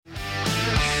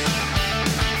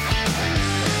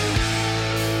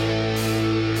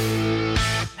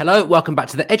Hello, welcome back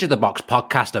to the Edge of the Box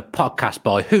podcast, a podcast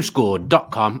by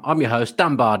WhoScored.com. I'm your host,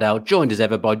 Dan Bardell, joined as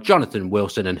ever by Jonathan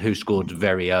Wilson and WhoScored's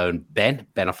very own Ben.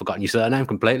 Ben, I've forgotten your surname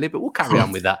completely, but we'll carry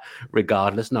on with that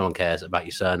regardless. No one cares about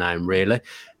your surname, really.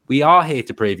 We are here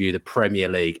to preview the Premier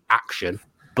League action,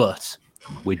 but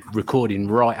we're recording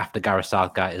right after Gareth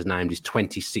Southgate has named his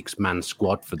 26-man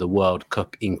squad for the World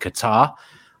Cup in Qatar.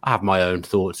 I have my own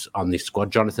thoughts on this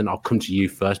squad. Jonathan, I'll come to you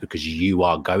first because you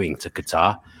are going to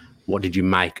Qatar. What did you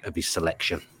make of his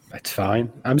selection? It's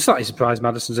fine. I'm slightly surprised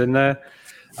Maddison's in there.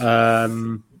 I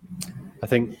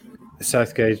think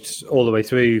Southgate, all the way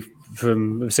through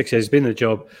from 6 years, has been in the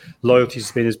job.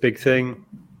 Loyalty's been his big thing.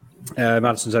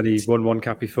 Maddison's only won one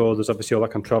cap before. There's obviously all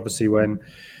that controversy when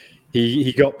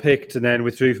he got picked and then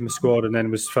withdrew from the squad and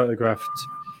then was photographed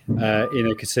in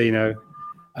a casino,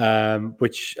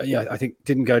 which I think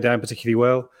didn't go down particularly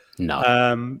well.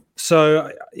 No.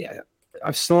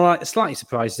 I'm slightly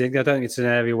surprised. I don't think it's an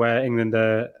area where England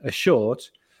are short,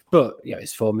 but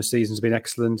his former season's been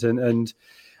excellent, and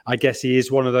I guess he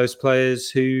is one of those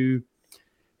players who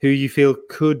you feel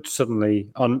could suddenly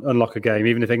unlock a game,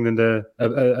 even if England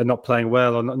are not playing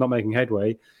well or not making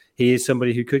headway. He is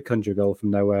somebody who could conjure a goal from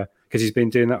nowhere because he's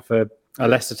been doing that for a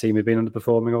Leicester team who've been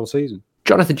underperforming all season.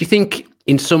 Jonathan, do you think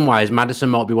in some ways Maddison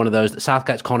might be one of those that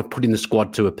Southgate's kind of put in the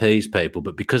squad to appease people,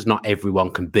 but because not everyone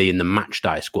can be in the match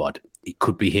day squad, it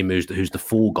could be him who's the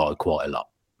fall guy quite a lot?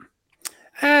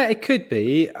 It could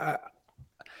be.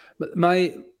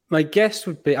 My guess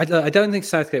would be, I don't think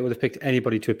Southgate would have picked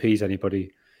anybody to appease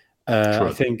anybody.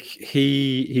 I think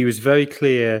he was very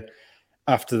clear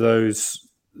after those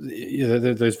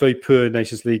very poor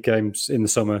Nations League games in the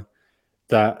summer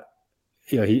that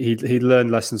he learned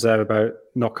lessons there about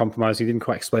not compromising. He didn't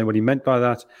quite explain what he meant by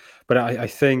that, but I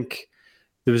think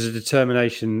there was a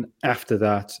determination after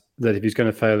that if he's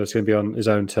going to fail, it's going to be on his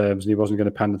own terms, and he wasn't going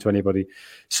to pander to anybody.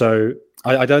 So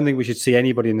I don't think we should see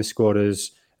anybody in the squad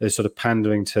as sort of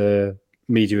pandering to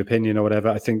media opinion or whatever.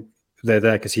 I think they're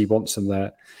there because he wants them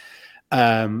there.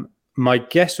 My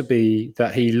guess would be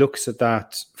that he looks at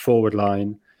that forward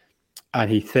line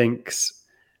and he thinks,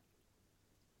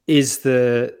 is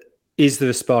there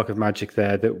a spark of magic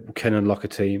there that can unlock a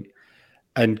team?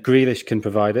 And Grealish can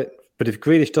provide it. But if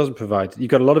Grealish doesn't provide it, you've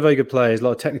got a lot of very good players, a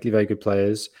lot of technically very good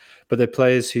players, but they're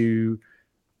players who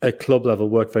at club level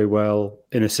work very well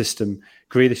in a system.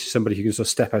 Grealish is somebody who can sort of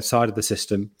step outside of the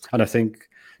system. And I think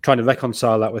trying to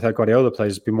reconcile that with how Guardiola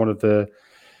plays has been one of the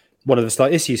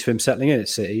slight issues for him settling in at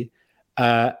City.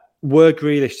 Were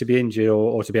Grealish to be injured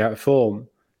or to be out of form,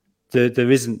 there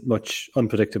isn't much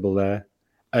unpredictable there.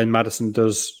 And Maddison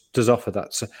does offer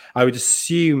that. So I would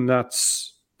assume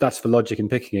that's for logic in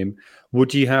picking him.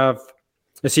 Would you have,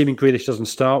 assuming Grealish doesn't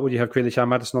start, would you have Grealish and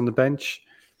Maddison on the bench?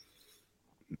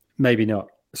 Maybe not.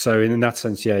 So in that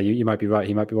sense, you might be right.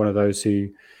 He might be one of those who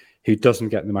doesn't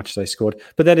get in the matchday squad.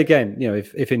 But then again,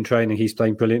 if in training he's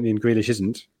playing brilliantly and Grealish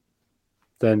isn't,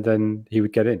 then he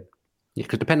would get in. Yeah,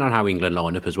 because depending on how England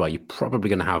line up as well, you're probably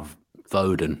going to have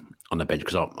Foden on the bench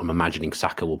because I'm imagining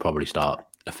Saka will probably start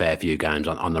a fair few games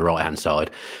on the right-hand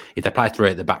side. If they play three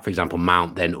at the back, for example,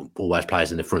 Mount then always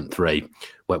plays in the front three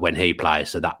when he plays.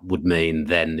 So that would mean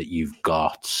then that you've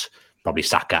got probably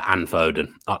Saka and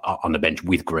Foden on the bench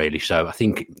with Grealish. So I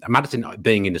think Maddison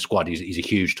being in the squad is a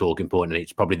huge talking point, and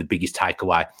it's probably the biggest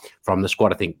takeaway from the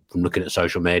squad. I think from looking at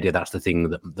social media, that's the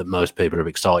thing that most people are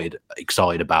excited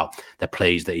about. They're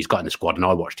pleased that he's got in the squad, and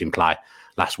I watched him play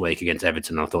last week against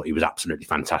Everton, and I thought he was absolutely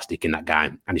fantastic in that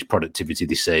game, and his productivity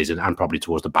this season and probably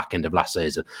towards the back end of last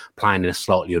season, playing in a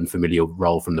slightly unfamiliar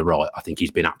role from the right. I think he's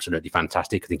been absolutely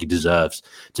fantastic. I think he deserves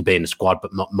to be in the squad,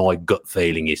 but my gut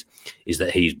feeling is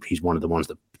that he's one of the ones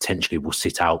that potentially will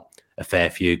sit out a fair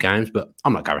few games, but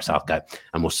I'm not Gareth Southgate,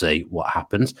 and we'll see what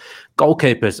happens.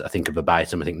 Goalkeepers, I think, are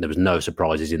verbatim. I think there was no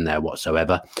surprises in there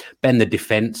whatsoever. Ben, the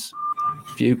defence,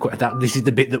 this is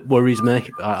the bit that worries me.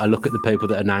 I look at the people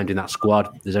that are named in that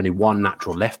squad. There's only one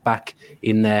natural left back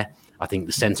in there. I think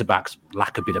the centre backs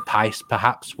lack a bit of pace,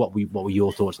 perhaps. What were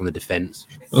your thoughts on the defence?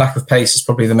 Lack of pace is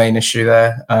probably the main issue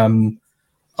there.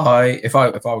 If I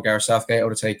were Gareth Southgate, I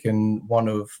would have taken one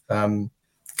of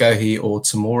Gohi or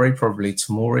Tomori, probably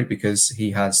Tomori, because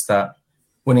he has that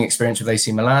winning experience with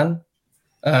AC Milan.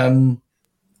 Other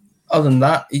than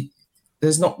that,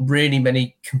 there's not really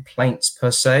many complaints per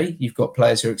se. You've got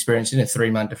players who are experiencing a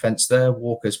three-man defence there.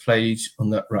 Walker's played on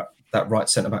that right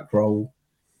centre-back role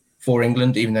for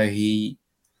England, even though he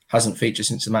hasn't featured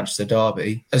since the Manchester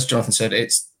derby. As Jonathan said,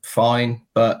 it's fine,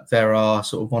 but there are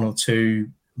sort of one or two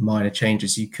minor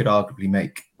changes you could arguably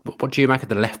make. What do you make of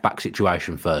the left back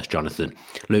situation first, Jonathan?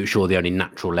 Luke Shaw, the only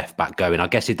natural left back going. I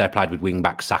guess if they played with wing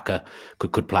back, Saka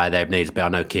could play there if needs be. I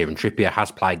know Kieran Trippier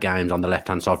has played games on the left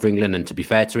hand side for England, and to be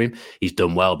fair to him, he's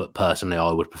done well. But personally,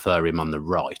 I would prefer him on the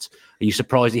right. Are you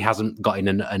surprised he hasn't got in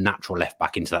a natural left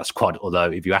back into that squad?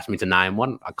 Although, if you ask me to name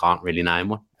one, I can't really name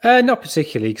one. Not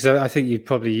particularly, because I think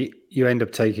you end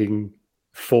up taking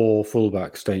 4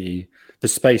 fullbacks, don't you?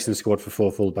 There's space in the squad for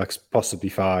 4 fullbacks, possibly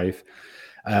 5.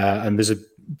 And there's a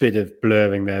bit of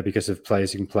blurring there because of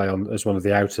players who can play on as one of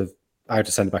the outer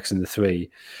centre backs in the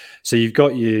 3. So you've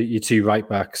got your 2 right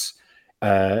backs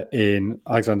in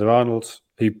Alexander-Arnold,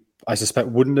 who I suspect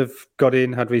wouldn't have got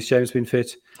in had Reece James been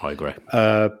fit. I agree.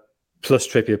 Plus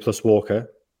Trippier, plus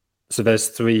Walker. So there's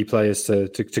 3 players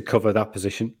to cover that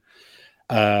position.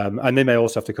 And they may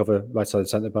also have to cover right side of the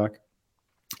centre back.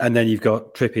 And then you've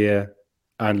got Trippier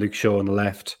and Luke Shaw on the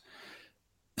left.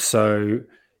 So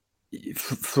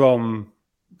from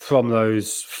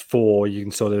those 4, you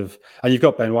can sort of, and you've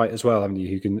got Ben White as well, haven't you?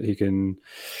 Who can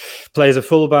play as a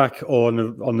fullback or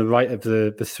on the right of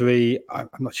the 3. I'm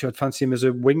not sure I'd fancy him as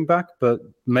a wing back, but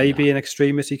maybe an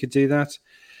extremist he could do that.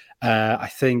 I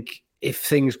think if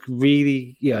things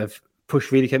really, if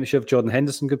push really came to shove, Jordan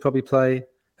Henderson could probably play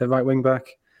at right wing back.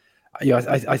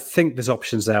 I think there's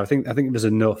options there. I think there's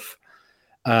enough.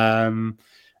 And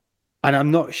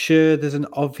I'm not sure there's an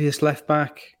obvious left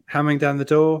back hammering down the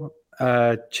door.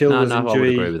 Chilwell's injury. I would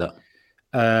agree with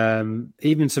that.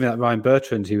 Even something like Ryan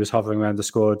Bertrand, who was hovering around the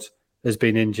squad, has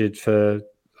been injured for,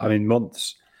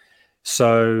 months.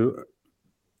 So,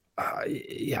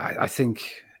 I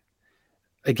think,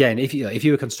 again, if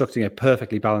you were constructing a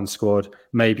perfectly balanced squad,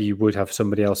 maybe you would have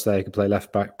somebody else there who could play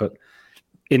left back. But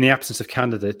in the absence of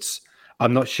candidates,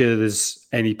 I'm not sure there's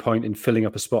any point in filling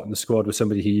up a spot in the squad with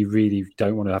somebody who you really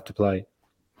don't want to have to play.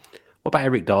 What about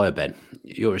Eric Dyer, Ben?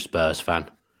 You're a Spurs fan.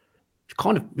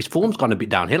 His form's gone a bit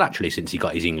downhill actually since he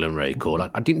got his England recall.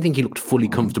 I didn't think he looked fully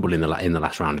comfortable in the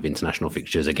last round of international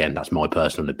fixtures. Again, that's my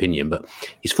personal opinion, but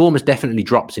his form has definitely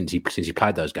dropped since he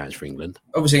played those games for England.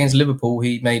 Obviously, against Liverpool,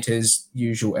 he made his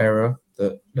usual error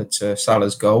that led to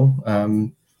Salah's goal.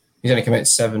 He's only committed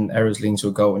 7 errors leading to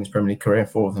a goal in his Premier League career.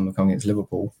 4 of them are coming against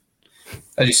Liverpool.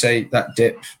 As you say, that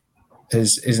dip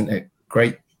isn't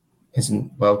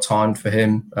well timed for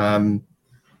him.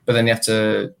 But then you have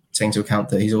to take into account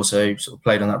that he's also sort of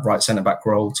played on that right centre-back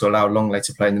role to allow Longley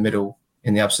to play in the middle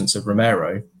in the absence of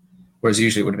Romero, whereas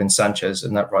usually it would have been Sanchez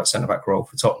in that right centre-back role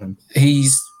for Tottenham.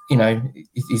 He's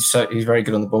very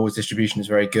good on the ball. His distribution is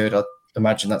very good. I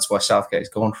imagine that's why Southgate's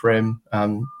gone for him.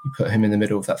 You put him in the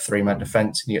middle of that 3-man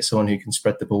defence and you get someone who can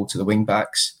spread the ball to the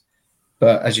wing-backs.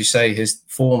 But as you say, his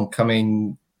form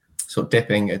coming sort of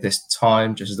dipping at this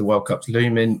time, just as the World Cup's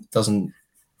looming, doesn't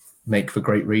make for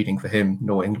great reading for him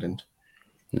nor England.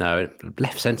 No,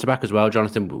 left centre-back as well,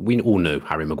 Jonathan. We all knew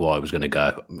Harry Maguire was going to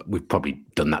go. We've probably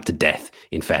done that to death,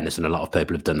 in fairness, and a lot of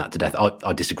people have done that to death.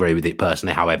 I disagree with it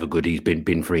personally, however good he's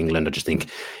been for England. I just think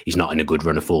he's not in a good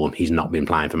run of form. He's not been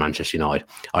playing for Manchester United.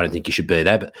 I don't think he should be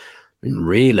there, but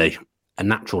really, a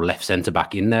natural left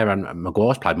centre-back in there, and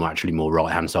Maguire's played more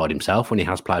right-hand side himself when he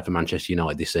has played for Manchester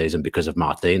United this season because of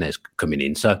Martinez coming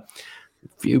in. So,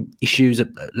 few issues at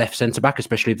left centre-back,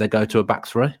 especially if they go to a back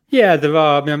 3? Yeah, there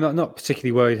are. I'm not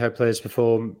particularly worried how players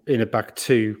perform in a back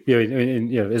 2.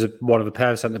 As one of a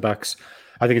pair of centre-backs,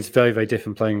 I think it's very, very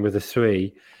different playing with a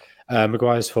 3.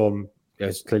 Maguire's form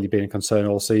has clearly been a concern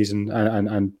all season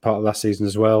and part of last season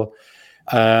as well.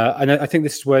 And I think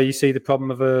this is where you see the problem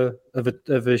of a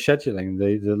scheduling,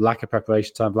 the lack of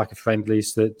preparation time, lack of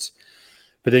friendlies that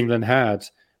England had.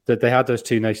 That they had those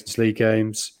 2 Nations League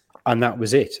games. And that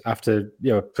was it after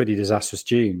a pretty disastrous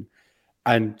June.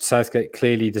 And Southgate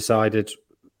clearly decided,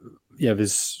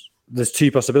 there's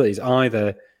 2 possibilities.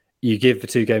 Either you give the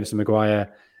 2 games to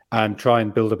Maguire and try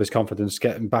and build up his confidence,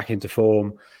 get him back into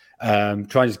form, try and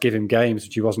just give him games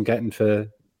which he wasn't getting for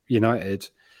United.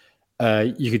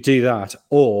 You could do that,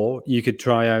 or you could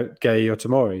try out Gueye or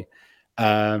Tomori.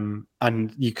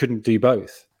 And you couldn't do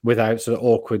both without sort of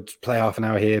awkward play half an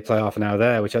hour here, play half an hour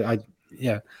there, which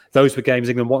those were games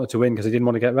England wanted to win because they didn't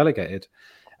want to get relegated.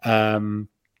 And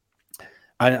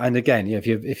again,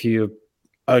 if you're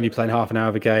only playing half an hour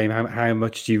of a game, how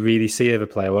much do you really see of a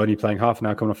player? Or only playing half an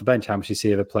hour coming off the bench, how much do you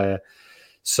see of a player?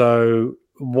 So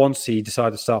once he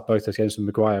decided to start both those games with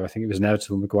Maguire, I think it was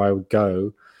inevitable Maguire would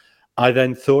go. I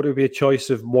then thought it would be a choice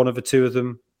of one of the 2 of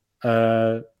them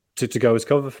to go as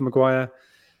cover for Maguire.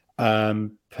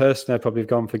 Personally, I'd probably have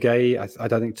gone for Gueye. I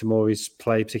don't think Tomori's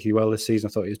played particularly well this season.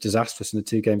 I thought he was disastrous in the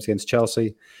 2 games against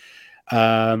Chelsea.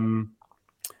 And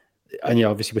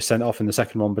obviously was sent off in the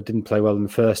second one, but didn't play well in the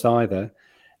first either.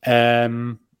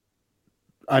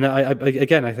 And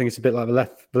again, I think it's a bit like the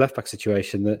left back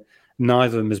situation that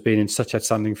neither of them has been in such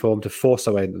outstanding form to force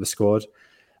their way into the squad,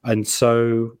 and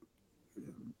so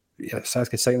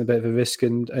Southgate's taking a bit of a risk,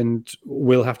 and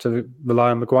will have to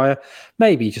rely on Maguire.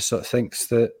 Maybe he just sort of thinks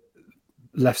that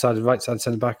left side and right side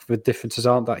centre back, the differences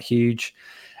aren't that huge,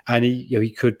 and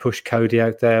he could push Cody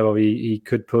out there, or he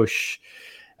could push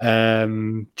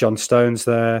John Stones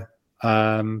there.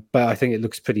 But I think it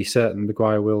looks pretty certain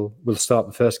Maguire will start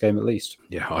the first game at least.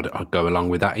 Yeah, I'd go along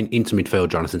with that. Into midfield,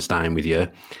 Jonathan, staying with you.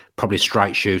 Probably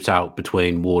straight shootout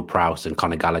between Ward-Prowse and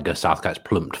Conor Gallagher. Southgate's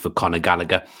plumped for Conor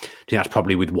Gallagher. I think that's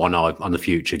probably with one eye on the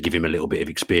future, give him a little bit of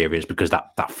experience, because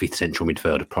that fifth central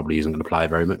midfielder probably isn't going to play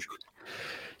very much.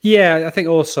 Yeah, I think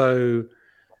also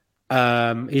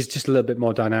he's just a little bit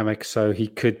more dynamic, so he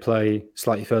could play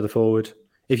slightly further forward.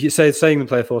 If you saying them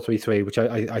play a 4-3-3, which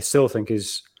I still think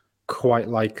is quite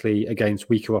likely against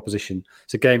weaker opposition.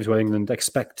 So games where England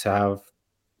expect to have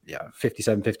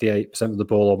 57, 58% of the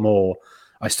ball or more,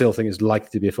 I still think it's likely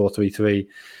to be a 4-3-3,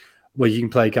 where you can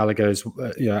play Gallagher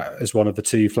as one of the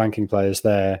two flanking players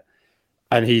there,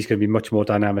 and he's going to be much more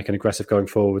dynamic and aggressive going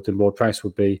forward than Ward-Prowse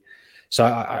would be. So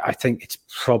I think it's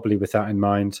probably with that in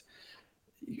mind.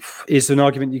 Is there an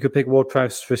argument you could pick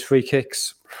Ward-Prowse for his free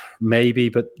kicks? Maybe,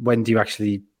 but when's it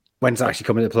actually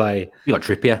come into play? You got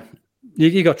Trippier.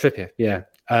 You got Trippier, yeah.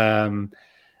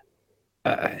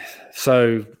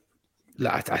 So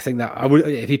I think that I would,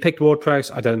 if he picked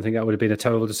Ward-Prowse, I don't think that would have been a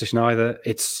terrible decision either.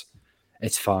 It's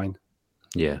fine.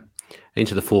 Yeah.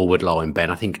 Into the forward line,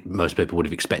 Ben, I think most people would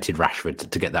have expected Rashford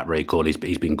to get that recall. He's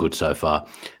been good so far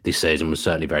this season, was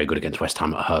certainly very good against West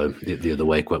Ham at home the other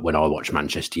week when I watched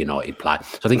Manchester United play.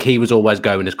 So I think he was always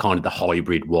going as kind of the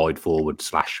hybrid wide forward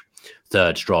 /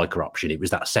 third striker option. It was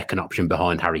that second option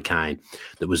behind Harry Kane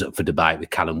that was up for debate with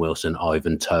Callum Wilson,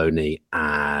 Ivan Toney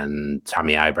and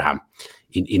Tammy Abraham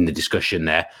in the discussion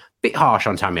there. Bit harsh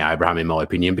on Tammy Abraham, in my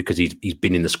opinion, because he's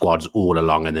been in the squads all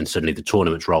along, and then suddenly the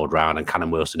tournament's rolled around, and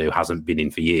Callum Wilson, who hasn't been in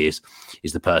for years,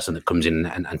 is the person that comes in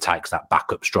and takes that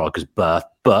backup striker's berth.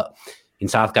 But in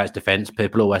Southgate's defence,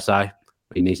 people always say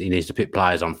he needs to pick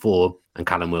players on form, and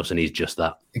Callum Wilson is just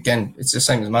that. Again, it's the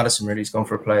same as Maddison, really. He's gone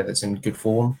for a player that's in good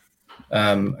form.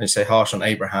 And you say harsh on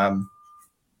Abraham,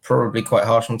 probably quite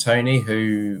harsh on Toney,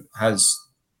 who has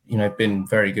been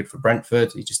very good for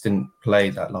Brentford. He just didn't play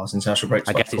that last international break.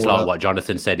 I guess it's like what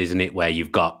Jonathan said, isn't it? Where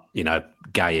you've got,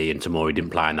 Gay and Tomori didn't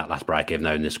play in that last break, even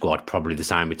though in the squad. Probably the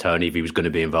same with Toney. If he was going to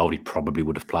be involved, he probably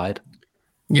would have played.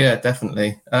 Yeah,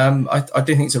 definitely. I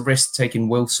do think it's a risk taking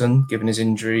Wilson, given his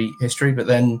injury history. But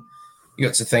then you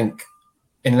got to think,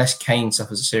 unless Kane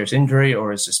suffers a serious injury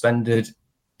or is suspended,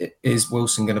 is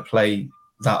Wilson going to play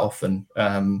that often?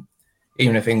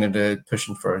 Even if England are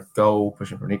pushing for a goal,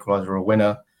 pushing for an equaliser or a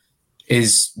winner,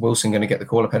 is Wilson going to get the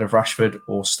call up ahead of Rashford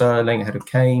or Sterling, ahead of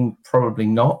Kane? Probably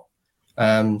not.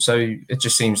 So it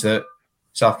just seems that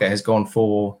Southgate has gone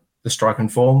for the striker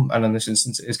and form, and in this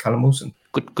instance, it is Callum Wilson.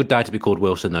 Good day to be called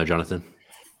Wilson, though, Jonathan.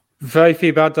 Very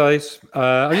few bad days.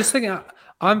 I'm just thinking,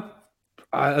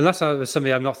 unless there's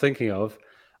somebody I'm not thinking of,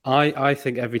 I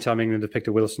think every time England have picked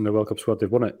a Wilson in the World Cup squad,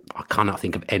 they've won it. I cannot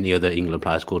think of any other England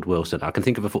players called Wilson. I can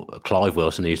think of Clive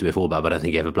Wilson, who used to be a fullback, but I don't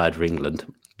think he ever played for England.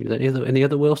 Is there any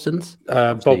other Wilsons?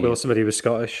 Bob Wilson, but he was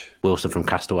Scottish. Wilson from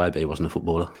Castaway, but he wasn't a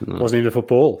footballer. No. Wasn't even a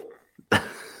football.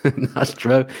 That's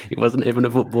true. He wasn't even a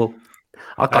football.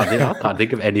 I can't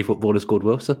think of any footballers called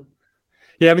Wilson.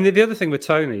 Yeah, I mean, the other thing with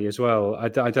Toney as well, I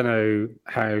don't know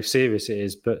how serious it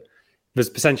is, but there's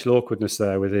potential awkwardness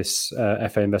there with this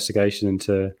FA investigation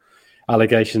into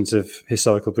allegations of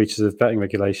historical breaches of betting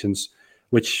regulations,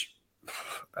 which,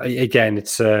 again,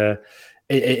 it's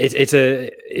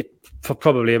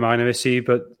probably a minor issue,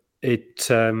 but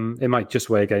it might just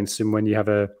weigh against him when you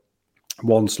have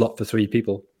one slot for three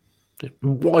people.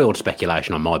 Wild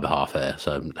speculation on my behalf here,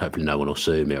 so hopefully no one will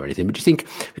sue me or anything. But do you think,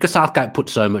 because Southgate put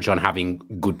so much on having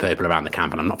good people around the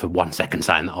camp, and I'm not for 1 second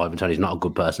saying that Ivan Toney's not a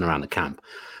good person around the camp,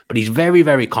 but he's very,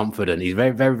 very confident. He's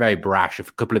very, very, very brash. A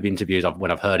couple of interviews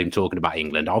when I've heard him talking about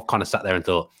England, I've kind of sat there and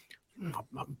thought,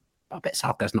 I bet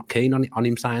Southgate's not keen on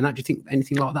him saying that. Do you think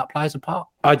anything like that plays a part?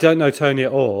 I don't know Toney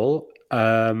at all,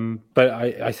 but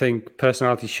I think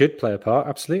personality should play a part.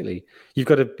 Absolutely,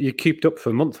 you're cooped up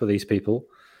for a month for these people.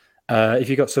 If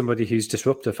you've got somebody who's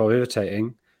disruptive or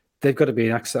irritating, they've got to be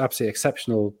an absolutely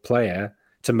exceptional player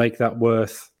to make that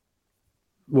worth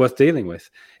dealing with.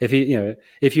 If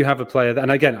you have a player,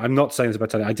 and again, I'm not saying this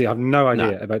about Toney. I have no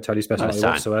idea about Toney's personality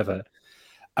whatsoever.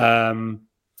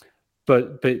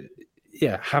 But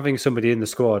yeah, having somebody in the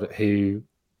squad who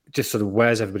just sort of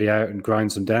wears everybody out and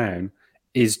grinds them down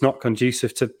is not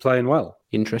conducive to playing well.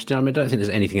 Interesting. I mean, I don't think there's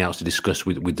anything else to discuss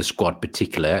with the squad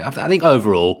particularly. I think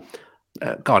overall,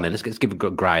 go on then, let's give a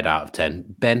good grade out of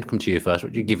 10. Ben, come to you first.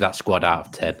 What do you give that squad out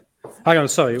of 10? Hang on,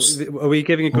 sorry. Are we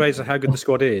giving a grade on how good the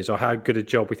squad is, or how good a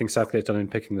job we think Southgate's done in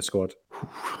picking the squad?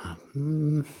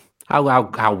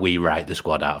 How we rate the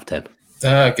squad out of 10?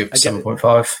 Give it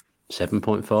 7.5.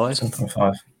 7.5?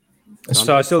 7.5.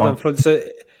 So I still don't front. So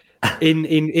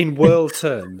in world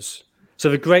terms, so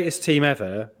the greatest team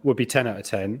ever would be 10 out of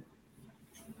 10.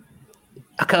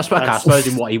 I suppose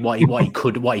in what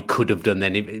he could have done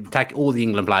then. Take all the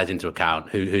England players into account,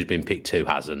 who's been picked, who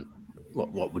hasn't.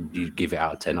 What would you give it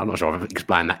out of 10? I'm not sure I've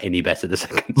explained that any better the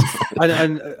second time.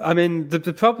 and I mean, the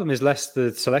problem is less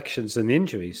the selections than the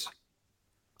injuries.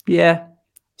 Yeah,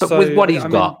 but so, with what he's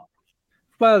got.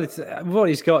 Well, what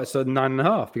he's got is sort of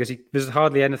 9.5 because there's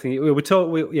hardly anything.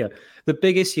 The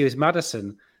big issue is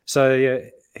Maddison. So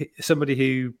somebody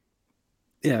who,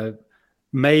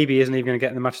 maybe isn't even going to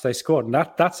get in the matchday squad, and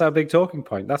that's our big talking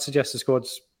point. That suggests the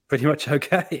squad's pretty much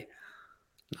okay.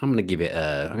 I'm going to give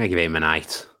him an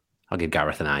 8. I'll give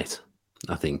Gareth an 8.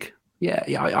 I think.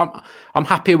 Yeah. I'm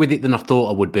happier with it than I thought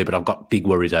I would be, but I've got big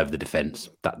worries over the defence.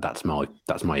 That's my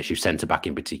issue. Centre back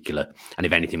in particular, and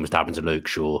if anything was to happen to Luke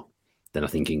Shaw, then I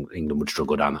think England would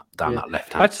struggle down that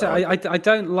left hand side. I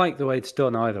don't like the way it's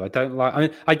done either.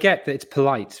 I get that it's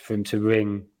polite for him to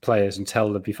ring players and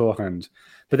tell them beforehand,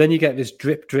 but then you get this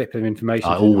drip of information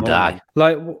all day.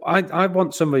 Like I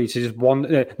want somebody to just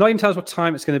wander, not even tell us what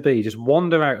time it's going to be, just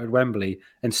wander out at Wembley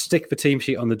and stick the team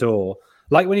sheet on the door,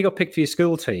 like when you got picked for your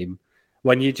school team,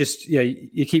 when you just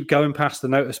you keep going past the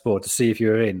notice board to see if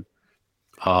you're in.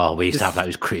 Oh, we used to have that.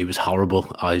 It was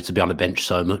horrible. I used to be on the bench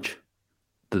so much.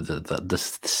 The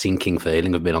sinking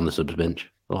feeling of being on the subs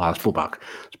bench. Oh, it's brought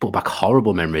back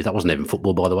horrible memories. That wasn't even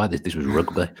football, by the way. This was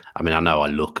rugby. I mean, I know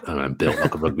I'm built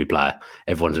like a rugby player.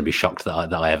 Everyone's going to be shocked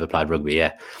that I ever played rugby.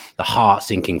 Yeah, the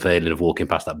heart-sinking feeling of walking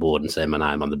past that board and saying my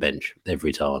name on the bench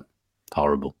every time.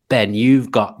 Horrible. Ben,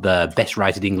 you've got the best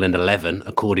rated England 11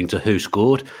 according to Who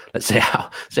Scored. Let's see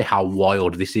how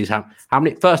wild this is. How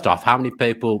many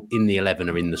people in the 11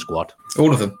 are in the squad?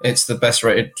 All of them. It's the best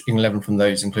rated 11 from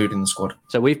those, including the squad.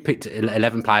 So we've picked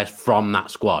 11 players from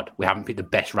that squad. We haven't picked the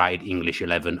best rated English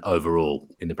 11 overall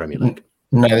in the Premier League.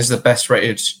 No, this is the best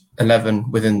rated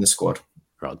 11 within the squad.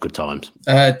 Right, good times.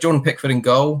 Jordan Pickford in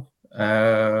goal.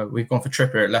 We've gone for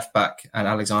Trippier at left back and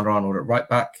Alexander-Arnold at right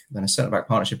back. Then a centre-back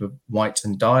partnership of White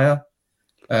and Dyer.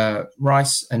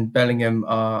 Rice and Bellingham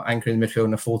are anchoring the midfield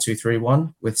in a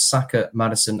 4-2-3-1 with Saka,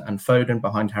 Maddison and Foden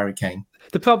behind Harry Kane.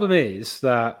 The problem is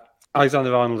that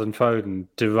Alexander-Arnold and Foden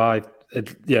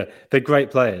they're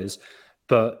great players,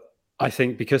 but I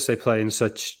think because they play in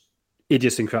such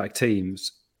idiosyncratic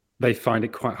teams, they find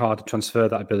it quite hard to transfer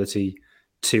that ability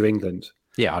to England.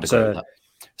 Yeah, I'd agree with that.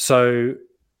 So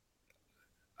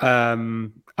I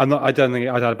don't think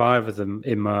I'd have either of them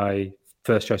in my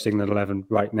first choice England 11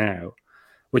 right now,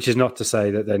 which is not to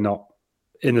say that they're not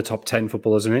in the top 10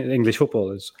 footballers and English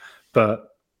footballers, but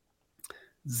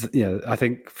I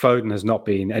think Foden has not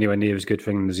been anywhere near as good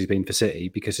for England as he's been for City,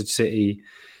 because at City,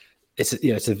 it's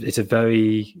a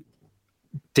very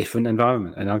different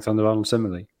environment, and Alexander-Arnold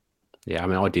similarly. Yeah, I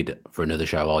mean, I did for another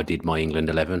show. I did my England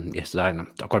 11 yesterday, and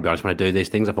I've got to be honest. When I do these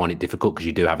things, I find it difficult because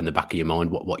you do have in the back of your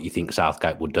mind what you think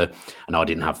Southgate would do, and I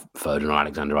didn't have Foden or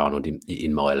Alexander-Arnold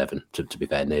in my 11. To be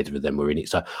fair, neither of them were in it,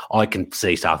 so I can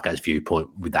see Southgate's viewpoint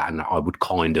with that, and I would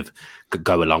kind of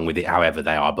go along with it. However,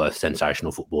 they are both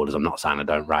sensational footballers. I'm not saying I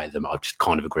don't rate them. I just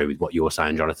kind of agree with what you're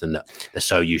saying, Jonathan, that they're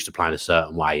so used to playing a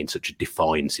certain way in such a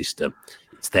defined system.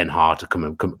 It's then hard to come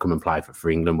and play for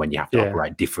England when you have to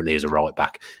operate differently as a right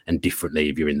back and differently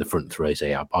if you're in the front three. So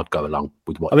yeah, I'd go along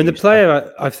with what. I mean, the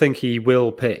player I think he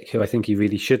will pick, who I think he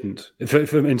really shouldn't,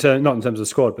 not in terms of the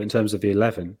squad, but in terms of the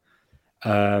 11,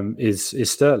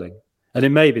 is Sterling. And it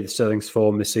may be that Sterling's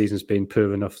form this season has been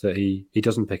poor enough that he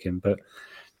doesn't pick him. But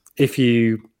if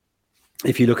you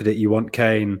look at it, you want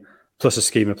Kane plus a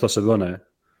schemer plus a runner.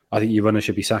 I think your runner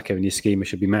should be Saka and your schemer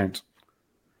should be Mount.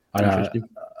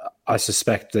 I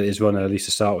suspect that his runner, at least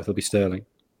to start with, will be Sterling.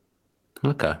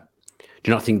 Okay.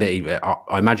 Do you not think that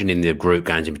I imagine in the group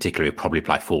games in particular, he'll probably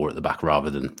play 4 at the back rather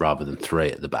than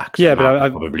 3 at the back? So but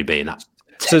I'd probably be in that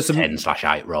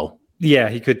 10/8 role. Yeah,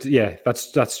 he could. Yeah,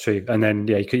 that's true. And then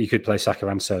you could play Saka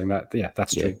and Sterling.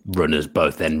 That's true. Runners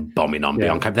both then bombing on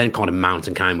beyond. Then kind of Mount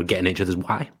and Kane would get in each other's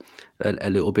way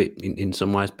a little bit in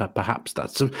some ways. But perhaps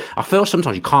I feel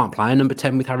sometimes you can't play a number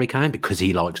 10 with Harry Kane because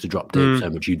he likes to drop deep so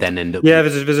much. You then end up. Yeah,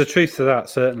 there's a truth to that,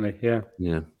 certainly. Yeah.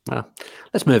 Yeah. Well,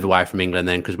 let's move away from England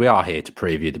then, because we are here to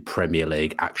preview the Premier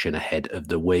League action ahead of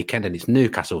the weekend, and it's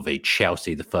Newcastle v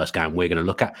Chelsea, the first game we're going to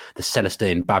look at. The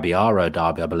Celestine Babiaro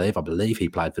derby, I believe he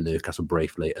played for Newcastle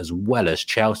briefly, as well as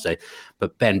Chelsea.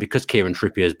 But Ben, because Kieran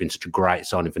Trippier has been such a great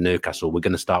signing for Newcastle, we're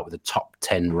going to start with the top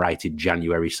 10 rated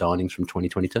January signings from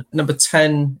 2022. Number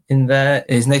 10 in there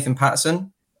is Nathan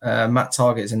Patterson. Matt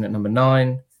Targett is in at number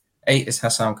 9. 8 is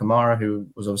Hassan Kamara, who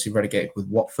was obviously relegated with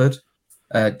Watford.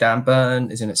 Dan Burn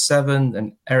is in at 7,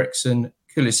 and Eriksson,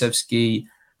 Kulusevski,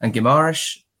 and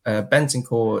Guimaraes.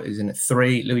 Bentancur is in at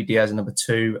 3, Luis Diaz at number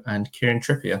 2, and Kieran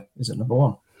Trippier is at number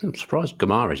 1. I'm surprised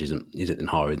Guimaraes isn't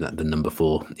higher than number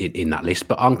 4 in that list.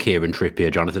 But on Kieran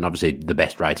Trippier, Jonathan, obviously the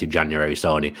best rated January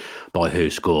signing by Who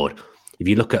Scored. If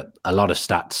you look at a lot of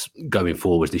stats going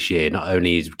forwards this year, not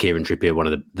only is Kieran Trippier one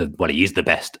of he is the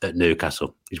best at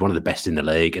Newcastle. He's one of the best in the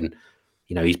league, and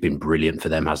he's been brilliant for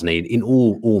them, hasn't he? In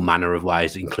all manner of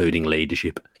ways, including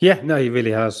leadership. Yeah, no, he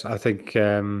really has. I think,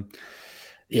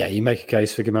 you make a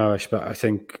case for Guimaraes, but I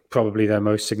think probably their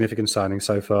most significant signing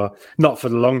so far. Not for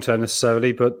the long term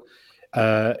necessarily, but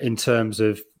in terms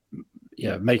of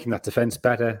making that defence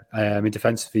better.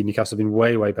 Defensively, Newcastle have been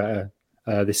way, way better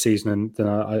this season than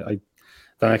I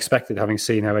expected, having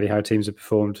seen how teams have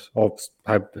performed, or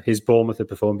how his Bournemouth had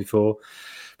performed before.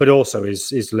 But also his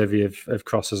delivery of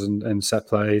crosses and set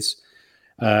plays.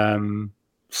 He's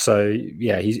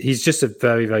just a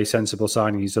very, very sensible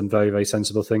signing. He's done very, very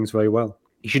sensible things very well.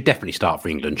 He should definitely start for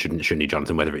England, shouldn't he,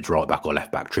 Jonathan? Whether it's right back or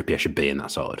left back, Trippier should be in that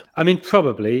side.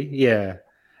 Probably, yeah.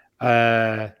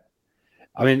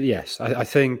 Yes. I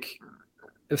think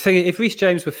if Reece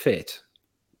James were fit,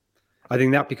 I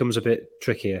think that becomes a bit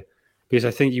trickier, because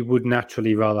I think you would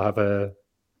naturally rather have a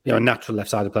natural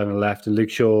left-sided player on the left, and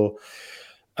Luke Shaw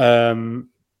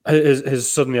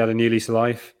has suddenly had a new lease of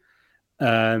life.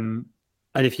 And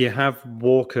if you have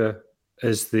Walker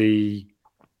as the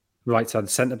right-sided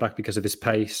centre-back because of his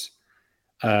pace,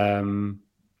 I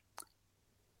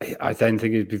then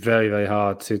think it'd be very, very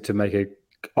hard to make an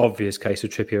obvious case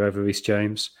of Trippier over Reece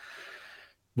James.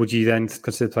 Would you then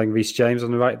consider playing Reece James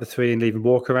on the right of the 3 and leaving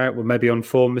Walker out? Well, maybe on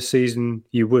form this season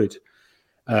you would.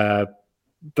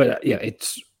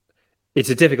 It's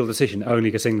a difficult decision, only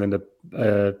because England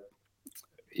were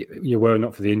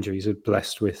not for the injuries, are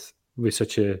blessed with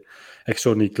such a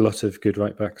extraordinary glut of good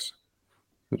right backs.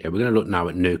 Yeah, we're going to look now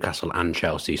at Newcastle and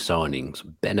Chelsea signings.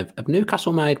 Ben, have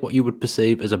Newcastle made what you would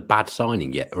perceive as a bad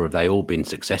signing yet, or have they all been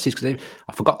successes? Because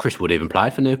I forgot Chris Wood even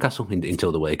played for Newcastle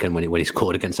until the weekend when he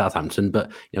scored against Southampton.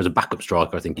 But as a backup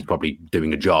striker, I think he's probably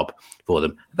doing a job for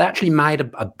them. Have they actually made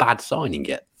a bad signing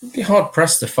yet? It'd be hard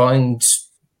pressed to find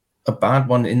a bad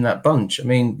one in that bunch.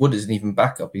 Wood isn't even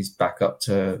backup. He's backup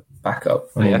to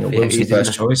backup. Wilson's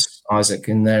first choice. Isaac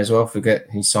in there as well. Forget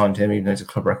he signed him, even though it's a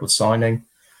club record signing.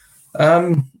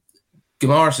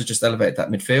 Guimaraes has just elevated that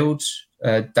midfield.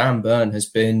 Dan Burn has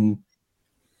been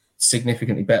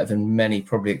significantly better than many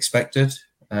probably expected.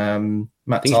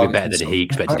 Matt He's been better than he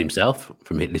expected himself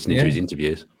from listening to his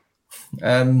interviews.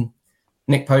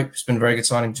 Nick Pope has been a very good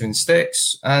signing between the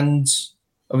sticks, and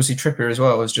obviously Trippier as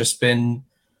well has just been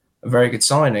a very good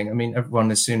signing.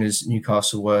 Everyone, as soon as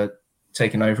Newcastle were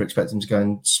taken over, expected them to go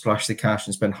and splash the cash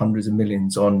and spend hundreds of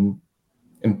millions on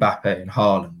Mbappe and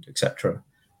Haaland, etc.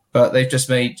 But they've just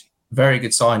made very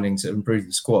good signings that improve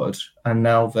the squad, and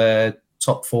now they're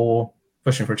top 4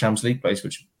 pushing for a Champions League place,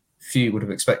 which few would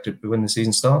have expected when the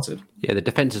season started. Yeah, the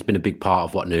defence has been a big part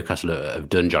of what Newcastle have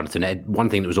done, Jonathan. One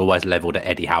thing that was always levelled at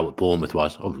Eddie Howe at Bournemouth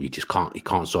was, he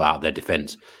can't sort out their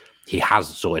defence. He has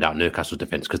sorted out Newcastle's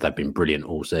defence because they've been brilliant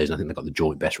all season. I think they've got the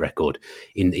joint best record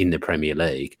in the Premier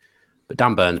League. But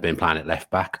Dan Burn's been playing at left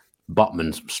back.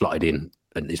 Botman's slotted in,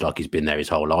 and it's like he's been there his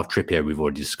whole life. Trippier, we've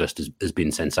already discussed, has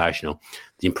been sensational.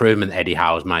 The improvement that Eddie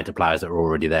Howe's made to players that are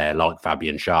already there, like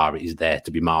Fabian Schär, is there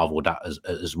to be marvelled at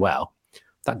as well.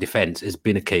 That defence has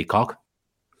been a key cog.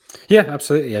 Yeah,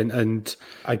 absolutely. And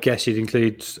I guess you'd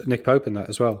include Nick Pope in that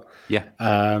as well. Yeah.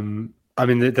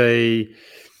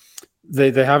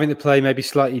 They're having to play maybe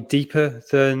slightly deeper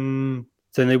than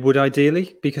they would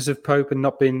ideally because of Pope and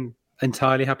not being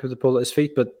entirely happy with the ball at his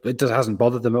feet, but it hasn't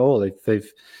bothered them at all.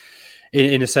 They've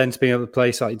in a sense, being able to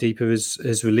play slightly deeper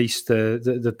has released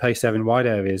the pace there in wide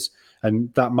areas.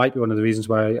 And that might be one of the reasons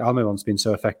why Almiron's been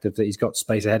so effective, that he's got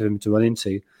space ahead of him to run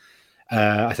into.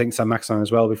 I think Sam Maximin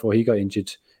as well, before he got injured,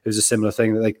 it was a similar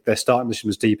thing, that their starting position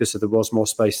was deeper, so there was more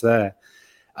space there.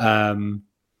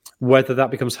 Whether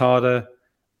that becomes harder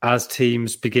as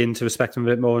teams begin to respect them a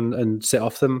bit more and sit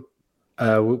off them,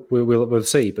 we'll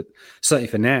see. But certainly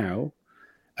for now,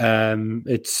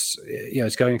 it's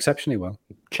going exceptionally well.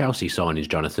 Chelsea signings,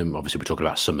 Jonathan. Obviously, we're talking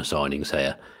about summer signings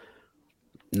here.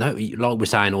 No, like we're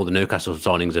saying, all the Newcastle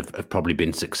signings have probably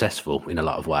been successful in a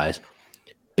lot of ways.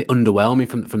 Bit underwhelming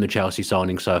from the Chelsea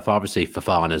signing so far. Obviously,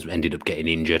 Fofana's ended up getting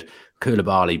injured.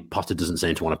 Koulibaly, Potter doesn't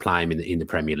seem to want to play him in the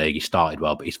Premier League. He started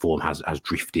well, but his form has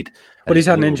drifted. But he's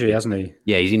had an injury, hasn't he?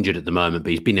 Yeah, he's injured at the moment,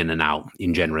 but he's been in and out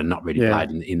in general and not really played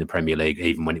in the Premier League.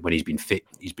 Even when he's been fit,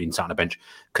 he's been sat on the bench.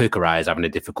 Kukurea is having a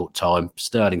difficult time.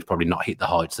 Sterling's probably not hit the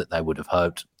heights that they would have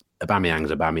hoped. Aubameyang's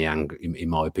Aubameyang, in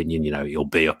my opinion. He'll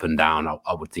be up and down,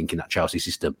 I would think, in that Chelsea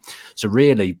system. So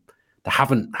really, they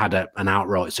haven't had an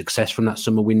outright success from that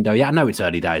summer window. Yeah, I know it's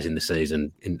early days in the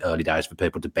season, in early days for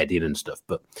people to bed in and stuff,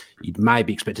 but you'd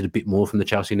maybe expected a bit more from the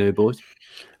Chelsea new boys.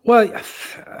 Well,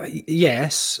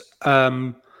 yes,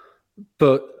 but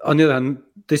on the other hand,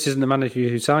 this isn't the manager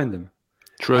who signed them.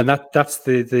 True, and that's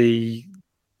the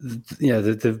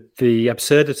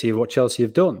absurdity of what Chelsea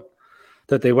have done.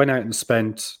 That they went out and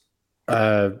spent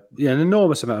an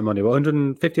enormous amount of money,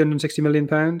 160 million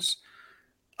pounds.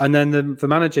 And then the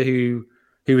manager who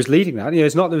was leading that,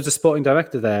 it's not there was a sporting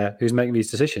director there who's making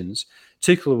these decisions.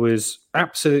 Tuchel was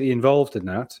absolutely involved in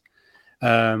that,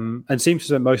 and seems to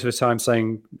spend most of his time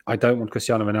saying, "I don't want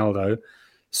Cristiano Ronaldo."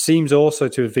 Seems also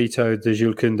to have vetoed the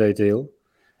Jules Koundé deal,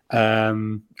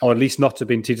 or at least not to have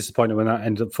been too disappointed when that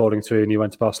ended up falling through and he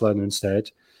went to Barcelona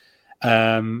instead.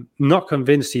 Not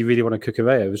convinced he really wanted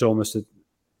Kukurea. It was almost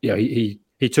he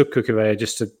took Kukurea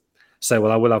just to say,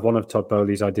 "Well, I will have one of Todd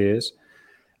Bowley's ideas."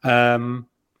 And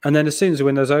then as soon as the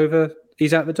window's over,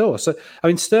 he's out the door. So, I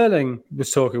mean, Sterling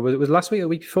was talking, was last week or the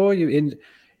week before? He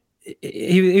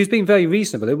was being very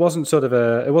reasonable. It wasn't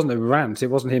it wasn't a rant.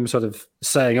 It wasn't him sort of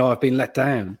saying, "Oh, I've been let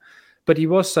down." But he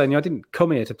was saying, I didn't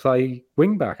come here to play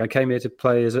wing back. I came here to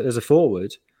play as a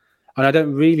forward. And I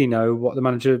don't really know what the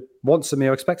manager wants of me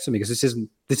or expects of me, because this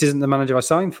isn't the manager I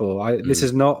signed for. This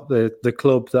is not the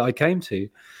club that I came to.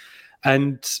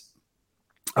 And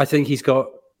I think he's got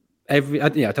I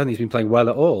don't think he's been playing well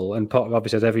at all, and Potter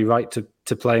obviously has every right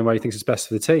to play in where he thinks is best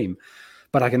for the team.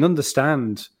 But I can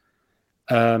understand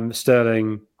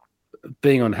Sterling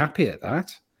being unhappy at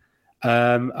that,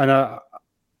 and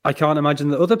I can't imagine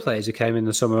that other players who came in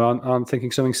the summer aren't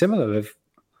thinking something similar. Of,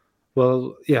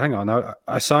 well, yeah, hang on,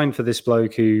 I signed for this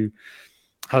bloke who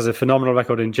has a phenomenal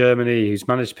record in Germany, who's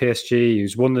managed PSG,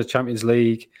 who's won the Champions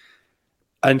League,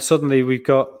 and suddenly we've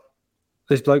got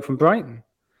this bloke from Brighton.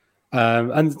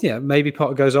 And maybe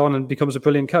Potter goes on and becomes a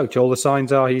brilliant coach. All the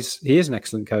signs are he is an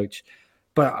excellent coach.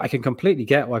 But I can completely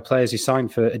get why players who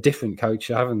signed for a different coach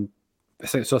thinking,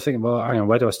 well, hang on,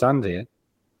 where do I stand here?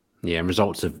 Yeah, and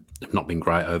results have not been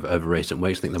great over recent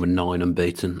weeks. I think they were 9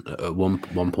 unbeaten at one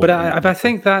point. But I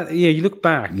think that you look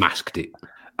back, masked it.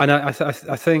 And I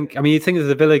think, I mean, you think of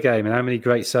the Villa game and how many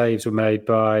great saves were made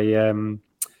by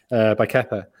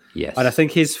Kepa. Yes. And I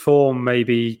think his form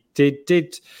maybe did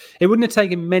it wouldn't have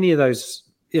taken many of those,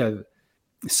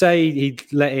 say he'd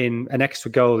let in an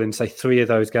extra goal in, say, 3 of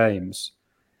those games.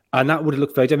 And that would have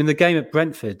looked very, I mean, the game at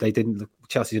Brentford,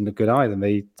 Chelsea didn't look good either.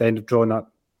 They ended up drawing that,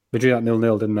 they drew that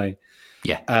 0-0, didn't they?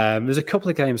 Yeah. There's a couple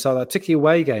of games like that, particularly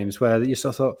away games, where you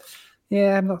sort of thought,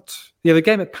 I'm not, the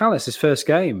game at Palace, his first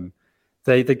game,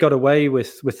 they got away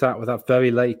with that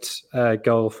very late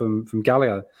goal from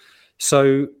Gallagher.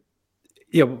 So,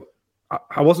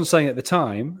 I wasn't saying at the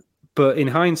time, but in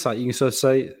hindsight, you can sort of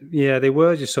say, they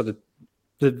were just sort of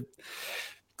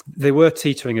they were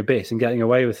teetering a bit and getting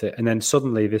away with it, and then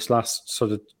suddenly this last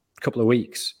sort of couple of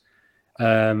weeks,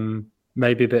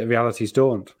 maybe a bit of reality's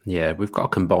dawned. Yeah, we've got a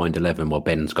combined 11. Well,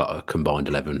 Ben's got a combined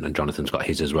 11 and Jonathan's got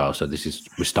his as well. So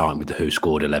we're starting with the who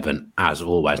scored 11 as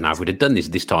always. Now, if we'd have done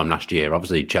this time last year,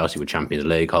 obviously Chelsea were Champions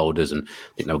League holders and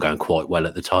I think they were going quite well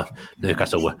at the time.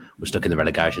 Newcastle were stuck in the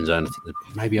relegation zone. I think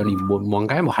they maybe only won one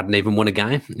game or hadn't even won a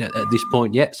game at this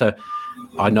point yet. So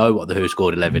I know what the who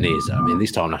scored 11 is. I mean,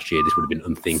 this time last year, this would have been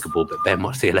unthinkable. But Ben,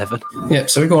 what's the 11? Yeah,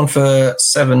 so we've gone for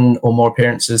 7 or more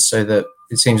appearances, so that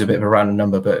it seems a bit of a random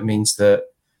number, but it means that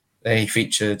they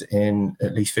featured in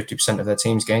at least 50% of their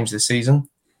team's games this season.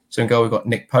 So in goal, we've got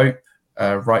Nick Pope.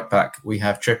 Right back, we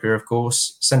have Trippier, of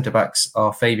course. Centre backs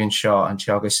are Fabian Schär and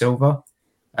Thiago Silva.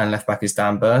 And left back is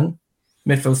Dan Burn.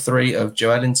 Midfield 3 of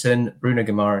Joe Ellington, Bruno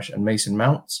Guimaraes and Mason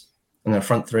Mount. And then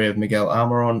front 3 of Miguel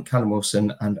Almiron, Callum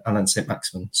Wilson and Alan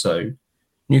St-Maximin. So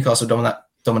Newcastle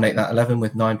dominate that 11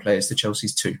 with 9 players to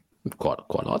Chelsea's 2. Quite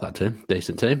like that team.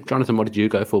 Decent team. Jonathan, what did you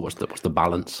go for? What's the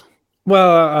balance?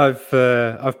 Well,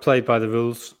 I've played by the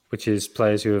rules, which is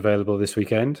players who are available this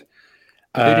weekend.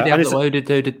 Who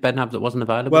did Ben have that wasn't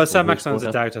available? Well, St-Maximin's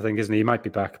a doubt, I think, isn't he? He might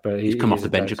be back, but he's come off the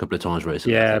bench a couple of times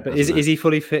recently. Yeah, but is he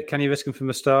fully fit? Can you risk him from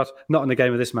the start? Not in a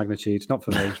game of this magnitude. Not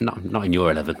for me. not in your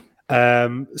 11.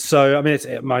 So I mean,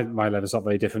 my 11's not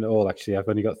very different at all. Actually, I've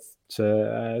only got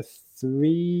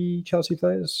 3 Chelsea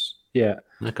players. Yeah.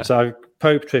 Okay. So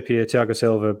Pope, Trippier, Thiago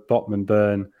Silva, Botman,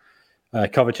 Burn,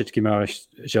 Kovacic, Guimaraes,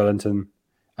 Joelinton,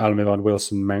 Almiron,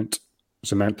 Wilson, Mount.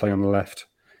 So Mount playing on the left.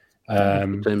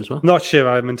 Team as well. Not sure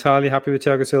I'm entirely happy with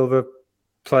Thiago Silva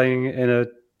playing not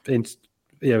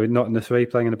in the 3,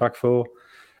 playing in the back 4,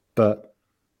 but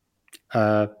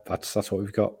that's what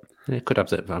we've got. Yeah, it could have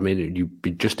that. I mean, you'd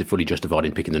be fully justified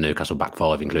in picking the Newcastle back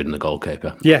 5, including the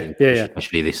goalkeeper. Yeah.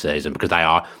 Especially this season, because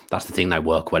that's the thing, they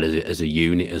work well as a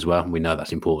unit as well. We know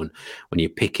that's important when you're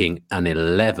picking an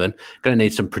 11. Going to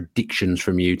need some predictions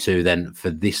from you two then for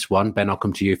this one. Ben, I'll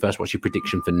come to you first. What's your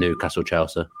prediction for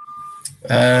Newcastle-Chelsea?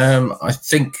 I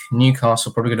think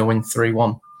Newcastle probably going to win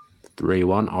 3-1.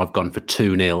 3-1. I've gone for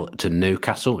 2-0 to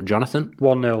Newcastle. Jonathan?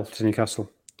 1-0 to Newcastle.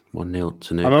 1-0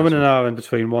 to Newcastle. I'm having an hour in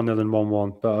between 1-0 and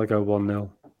 1-1, but I'll go 1-0.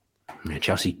 Yeah,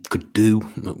 Chelsea could do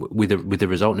with the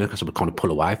result. Newcastle would kind of pull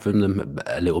away from them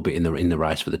a little bit in the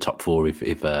race for the top 4 if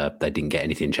they didn't get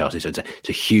anything. Chelsea, so it's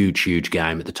a huge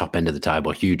game at the top end of the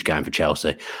table. A huge game for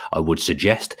Chelsea, I would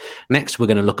suggest. Next, we're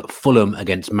going to look at Fulham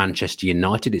against Manchester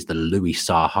United. It's the Louis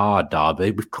Saha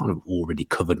derby. We've kind of already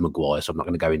covered Maguire, so I'm not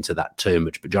going to go into that too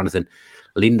much. But Jonathan,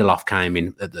 Lindelof came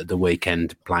in at the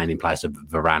weekend playing in place of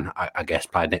Varane, I guess,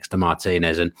 played next to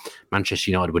Martinez, and Manchester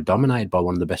United were dominated by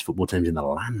one of the best football teams in the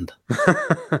land.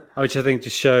 Which I think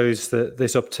just shows that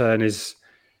this upturn it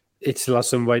still has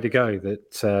some way to go,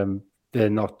 that they're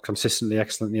not consistently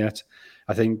excellent yet.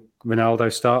 I think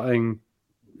Ronaldo starting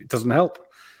doesn't help.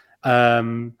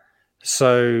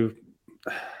 So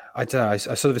I don't know, I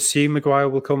sort of assume Maguire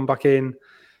will come back in,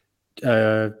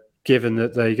 given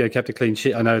that they kept a clean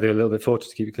sheet. I know they're a little bit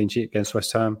fortunate to keep a clean sheet against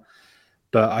West Ham,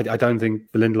 but I don't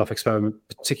think the Lindelof experiment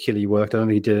particularly worked. I don't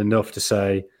think he did enough to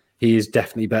say he is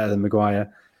definitely better than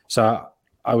Maguire. So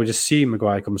I would assume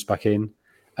Maguire comes back in.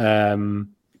 And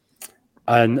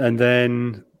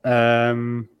then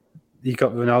you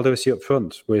got Ronaldo up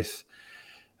front with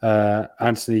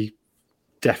Anthony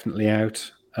definitely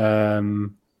out. I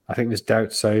think there's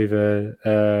doubts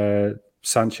over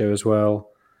Sancho as well.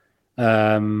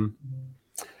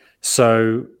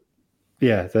 So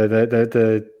yeah,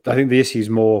 I think the issue is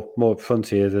more up front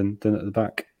here than at the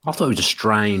back. I thought it was a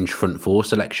strange front 4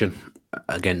 selection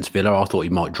against Villa. I thought he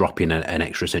might drop in an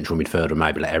extra central midfielder,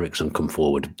 maybe let Eriksen come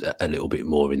forward a little bit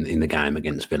more in the game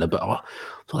against Villa. But I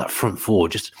thought that front 4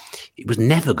 it was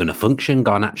never going to function.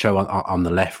 Garnacho on the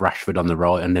left, Rashford on the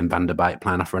right, and then Van der Beek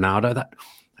playing off Ronaldo. That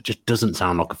just doesn't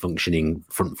sound like a functioning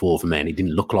front 4 for me, and he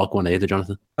didn't look like one either,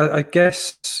 Jonathan. I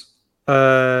guess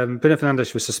Bruno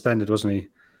Fernandes was suspended, wasn't he?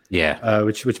 Yeah,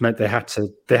 which meant they had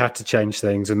to change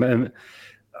things.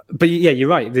 But yeah, you're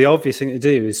right. The obvious thing to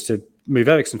do is to move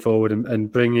Eriksen forward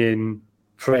and bring in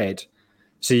Fred.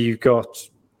 So you've got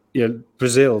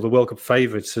Brazil, the World Cup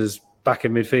favourites, as back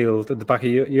in midfield at the back of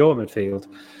your midfield.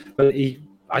 But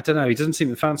I don't know. He doesn't seem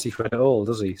to fancy Fred at all,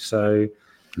 does he? So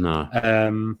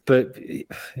no. But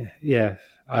yeah,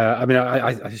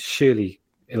 I surely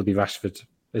it'll be Rashford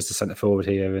as the centre forward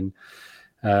here, and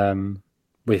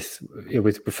with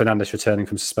Fernandes returning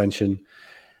from suspension,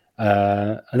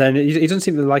 and then he doesn't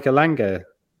seem to like Elanga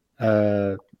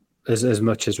as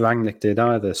much as Rangnick did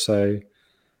either. So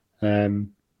that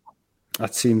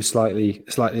seems slightly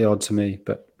odd to me.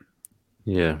 But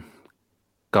yeah,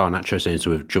 Garnacho seems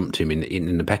to have jumped him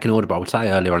in the pecking order. But I would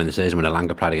say earlier on in the season when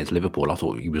Elanga played against Liverpool, I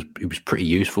thought he was pretty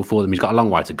useful for them. He's got a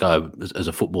long way to go as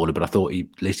a footballer, but I thought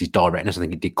at least his directness, I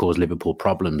think it did cause Liverpool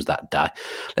problems that day.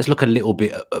 Let's look a little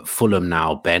bit at Fulham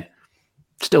now, Ben.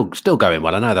 Still going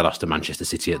well. I know they lost to Manchester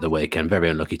City at the weekend. Very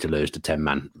unlucky to lose to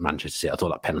 10-man Manchester City. I thought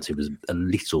that penalty was a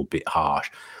little bit harsh.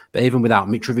 But even without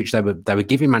Mitrovic, they were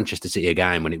giving Manchester City a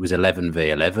game when it was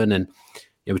 11v11. And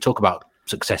we talk about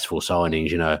successful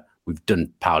signings. We've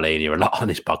done Paulinho a lot on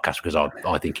this podcast because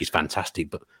I think he's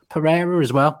fantastic. But Pereira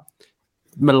as well,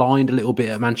 maligned a little bit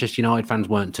at Manchester United. Fans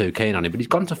weren't too keen on him, but he's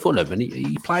gone to Fulham and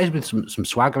he plays with some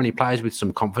swagger and he plays with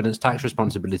some confidence, takes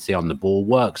responsibility on the ball,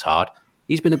 works hard.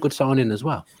 He's been a good signing as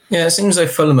well. Yeah, it seems like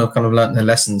Fulham have kind of learnt their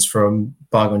lessons from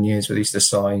bygone years where they used to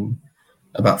sign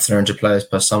about 300 players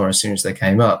per summer as soon as they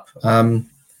came up.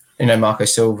 Marco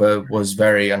Silva was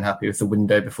very unhappy with the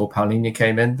window before Paulinho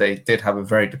came in. They did have a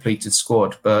very depleted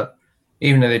squad, but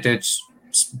even though they did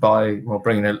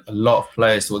bring in a lot of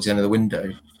players towards the end of the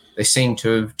window, they seem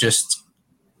to have just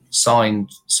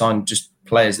signed just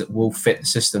players that will fit the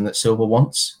system that Silva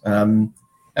wants. And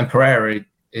Pereira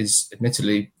is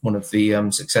admittedly one of the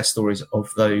success stories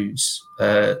of those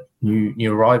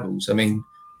new arrivals. I mean,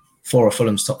 4 of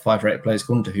Fulham's top 5 rated players,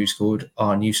 according to Who Scored,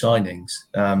 are new signings.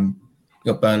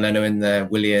 You've got Bern Leno in there,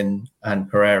 Willian and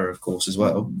Pereira, of course, as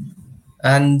well.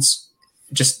 And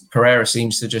just Pereira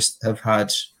seems to just have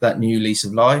had that new lease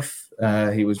of life.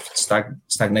 He was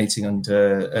stagnating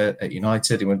under at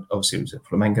United. He obviously was at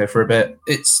Flamengo for a bit.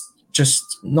 It's just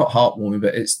not heartwarming,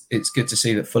 but it's good to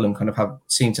see that Fulham kind of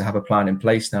seem to have a plan in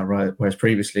place now, right? Whereas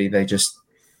previously they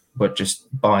were just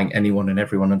buying anyone and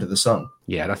everyone under the sun.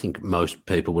 Yeah, and I think most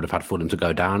people would have had Fulham to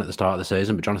go down at the start of the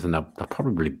season, but Jonathan, they'll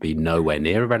probably be nowhere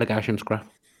near a relegation scrap.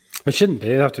 It shouldn't be.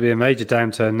 It'd have to be a major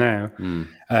downturn now.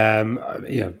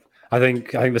 I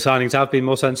think the signings have been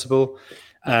more sensible.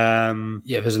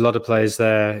 There's a lot of players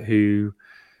there who,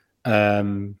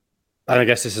 and I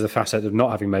guess this is a facet of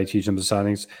not having made huge numbers of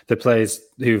signings. The players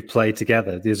who've played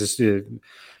together, there's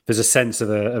a sense of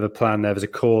a plan there. There's a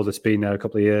core that's been there a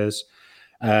couple of years.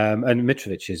 And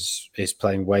Mitrovic is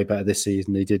playing way better this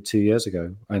season than he did 2 years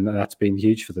ago, and that's been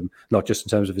huge for them. Not just in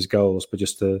terms of his goals, but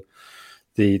just the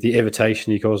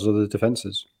irritation he causes other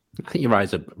defences. I think you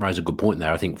raise a good point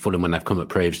there. I think Fulham, when they've come up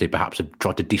previously, perhaps have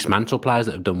tried to dismantle players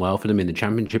that have done well for them in the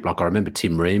Championship. Like I remember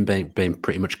Tim Ream being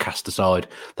pretty much cast aside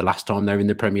the last time they were in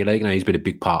the Premier League. He's been a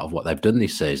big part of what they've done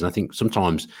this season. I think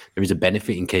sometimes there is a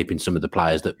benefit in keeping some of the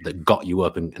players that got you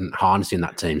up and harnessing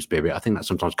that team spirit. I think that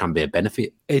sometimes can be a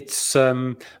benefit. It's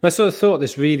I sort of thought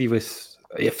this really with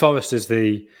Forest as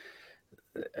is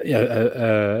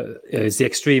the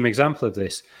extreme example of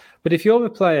this. But if you're a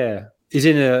player is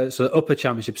in a sort of upper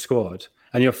Championship squad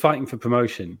and you're fighting for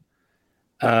promotion,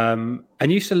 and you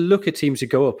used to look at teams who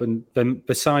go up and then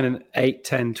sign an 8,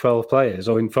 10, 12 players,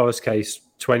 or in Forest's case,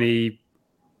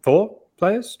 24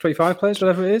 players, 25 players,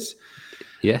 whatever it is.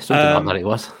 Yeah, something like that it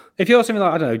was. If you're something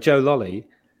like, I don't know, Joe Lolly,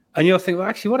 and you're thinking, well,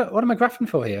 actually, what am I grafting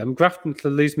for here? I'm grafting to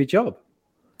lose my job.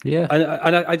 Yeah.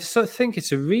 And I just sort of think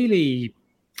it's a very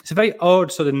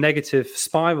odd sort of negative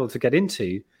spiral to get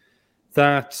into,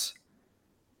 that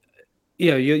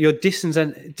you're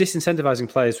disincentivizing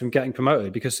players from getting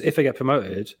promoted, because if they get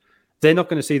promoted, they're not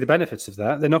going to see the benefits of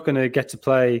that. They're not going to get to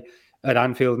play at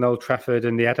Anfield and Old Trafford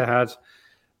and the Etihad.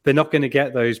 They're not going to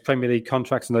get those Premier League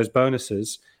contracts and those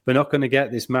bonuses. They're not going to get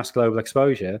this mass global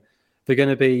exposure. They're going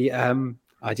to be, do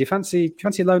you fancy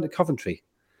a loan at Coventry?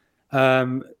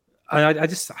 And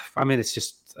it's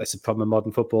a problem of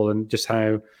modern football and just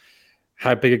how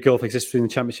big a gulf exists between the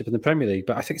Championship and the Premier League.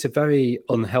 But I think it's a very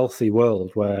unhealthy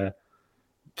world where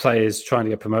players trying to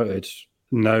get promoted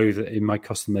know that it might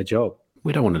cost them their job.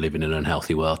 We don't want to live in an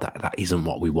unhealthy world. That isn't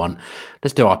what we want.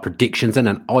 Let's do our predictions then,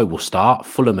 and I will start.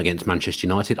 Fulham against Manchester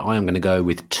United. I am going to go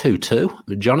with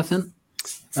 2-2. Jonathan?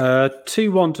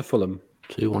 2-1 to Fulham.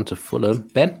 2-1 to Fulham.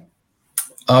 Ben?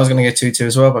 I was going to go 2-2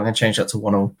 as well, but I'm going to change that to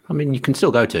 1-1. I mean, you can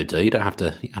still go 2-2. You don't have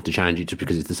to change it just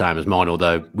because it's the same as mine,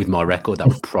 although with my record, that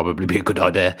would probably be a good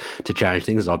idea to change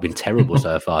things. I've been terrible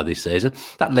so far this season.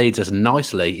 That leads us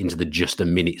nicely into the just a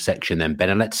minute section then, Ben.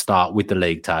 And let's start with the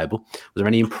league table. Was there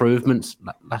any improvements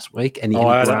last week? I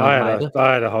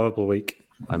had a horrible week.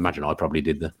 I imagine I probably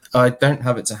did that. I don't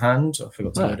have it to hand. I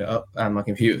forgot to load it up. And my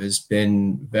computer has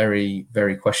been very,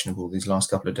 very questionable these last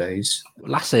couple of days.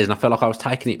 Last season, I felt like I was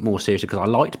taking it more seriously because I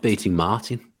liked beating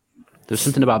Martin. There was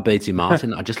something about beating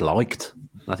Martin I just liked.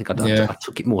 I think I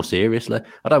took it more seriously.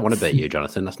 I don't want to beat you,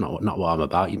 Jonathan. That's not what I'm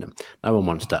about. No one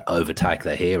wants to overtake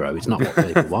their hero. It's not what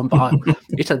people want. But I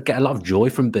used to get a lot of joy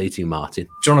from beating Martin.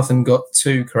 Jonathan got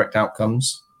 2 correct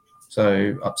outcomes,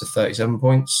 so up to 37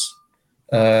 points.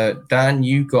 Dan,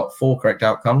 you got 4 correct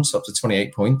outcomes, up to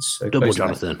 28 points. So double,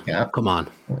 Jonathan. Come on.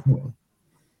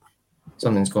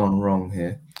 Something's gone wrong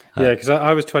here. Yeah, because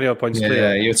I was 20-odd points clear.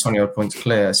 Yeah, you were 20-odd points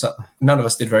clear. So none of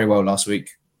us did very well last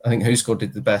week. I think Who Scored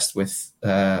did the best with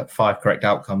 5 correct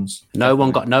outcomes. No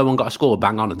one got a score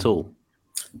bang on at all.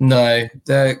 No,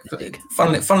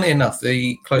 funnily enough,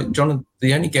 the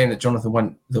only game that Jonathan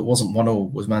went that wasn't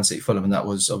 1-1 was Man City Fulham, and that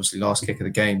was obviously last kick of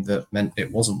the game that meant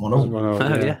it wasn't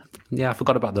 1-1. Yeah, I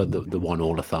forgot about the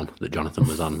 1-all-a-thon that Jonathan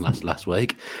was on last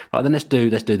week. Right, then let's do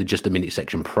the just a minute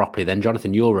section properly. Then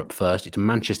Jonathan, you're up first. It's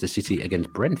Manchester City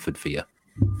against Brentford for you.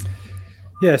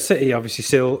 Yeah, City obviously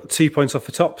still 2 points off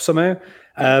the top somehow,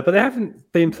 but they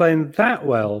haven't been playing that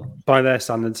well by their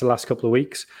standards the last couple of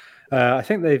weeks. I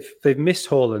think they've missed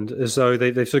Haaland, as though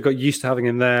they've sort of got used to having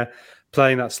him there,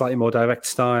 playing that slightly more direct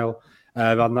style,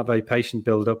 rather than that very patient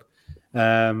build-up.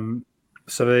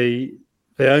 So they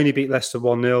only beat Leicester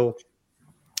 1-0.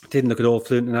 Didn't look at all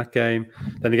fluent in that game.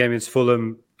 Then the game against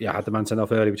Fulham, had the man sent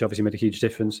off early, which obviously made a huge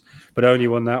difference, but only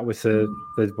won that with the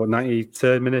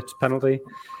 93rd minute penalty.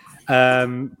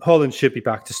 Haaland should be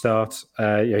back to start.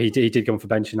 He did go on for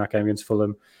bench in that game against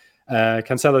Fulham.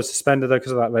 Cancelo's suspended though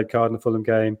because of that red card in the Fulham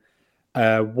game.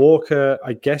 Walker,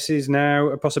 I guess, is now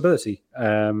a possibility.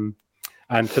 And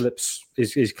Phillips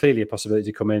is clearly a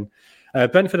possibility to come in.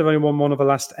 Brentford have only won 1 of the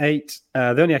last 8. They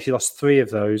only actually lost 3 of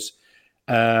those.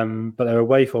 But their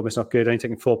away form is not good, only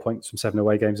taking 4 points from 7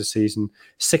 away games this season.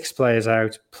 6 players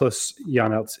out, plus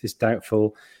Jan Elst is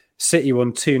doubtful. City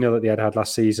won 2-0 at the Etihad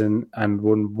last season and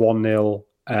won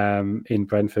 1-0 in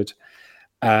Brentford.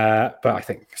 But I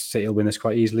think City will win this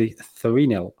quite easily,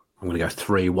 3-0. I'm going to go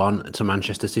 3-1 to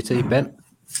Manchester City, Ben.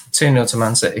 2-0 to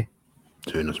Man City.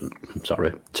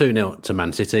 2-0 to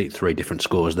Man City. 3 different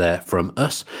scores there from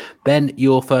us. Ben,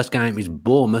 your first game is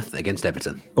Bournemouth against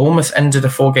Everton. Bournemouth ended a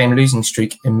 4-game losing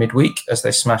streak in midweek as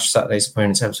they smashed Saturday's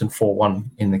opponents Everton 4-1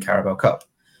 in the Carabao Cup.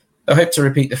 They hope to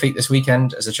repeat the feat this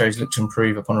weekend as the Cherries look to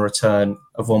improve upon a return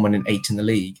of 1 win in 8 in the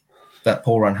league. That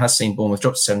poor run has seen Bournemouth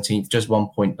drop to 17th, just 1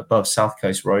 point above South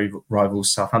Coast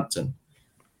rivals Southampton.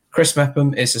 Chris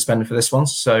Mepham is suspended for this one,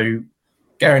 so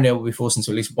Gary Neal will be forced into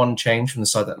at least one change from the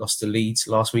side that lost to Leeds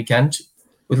last weekend.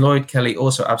 With Lloyd Kelly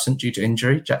also absent due to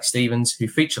injury, Jack Stevens, who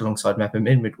featured alongside Mepham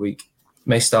in midweek,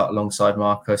 may start alongside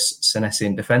Marcus Senesi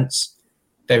in defence.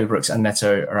 David Brooks and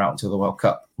Neto are out until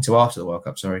after the World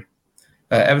Cup.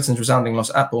 Everton's resounding loss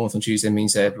at Bournemouth on Tuesday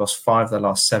means they have lost 5 of their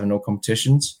last 7 all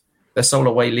competitions. Their sole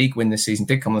away league win this season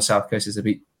did come on the South Coast as they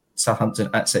beat Southampton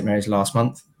at St Mary's last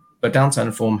month, but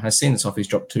downturn form has seen the Toffees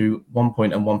drop to 1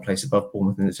 point and 1 place above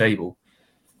Bournemouth in the table.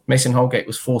 Mason Holgate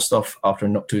was forced off after a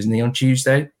knock to his knee on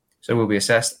Tuesday, so will be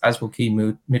assessed, as will key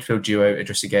midfield duo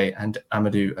Idrissa Gueye and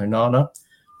Amadou Onana.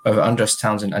 Over Andres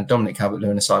Townsend and Dominic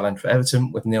Calvert-Lewin are sidelined for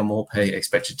Everton, with Neil Maupay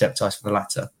expected to deputise for the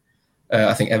latter.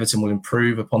 I think Everton will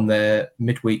improve upon their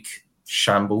midweek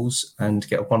shambles and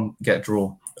get a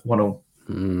draw, 1-1.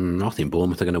 I think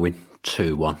Bournemouth are going to win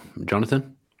 2-1.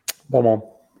 Jonathan? 1-1.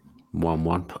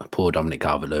 1-1. Poor Dominic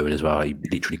Calvert-Lewin as well. He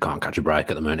literally can't catch a break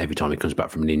at the moment. Every time he comes back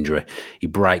from an injury, he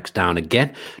breaks down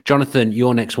again. Jonathan,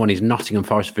 your next one is Nottingham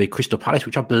Forest v Crystal Palace,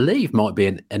 which I believe might be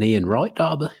an Ian Wright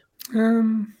derby.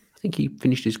 I think he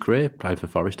finished his career, played for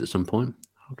Forest at some point.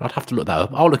 I'd have to look that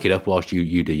up. I'll look it up whilst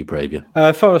you do your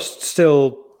preview. Forest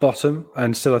still bottom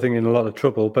and still, I think, in a lot of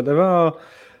trouble, but there are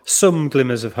some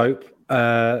glimmers of hope.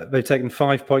 They've taken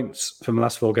 5 points from the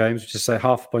last 4 games, which is say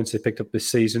half the points they picked up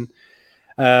this season.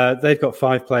 They've got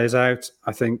 5 players out.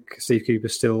 I think Steve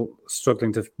Cooper's still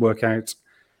struggling to work out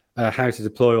how to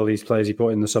deploy all these players he brought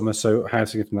in the summer. So how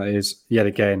significant that is, yet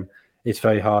again, it's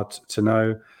very hard to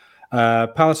know.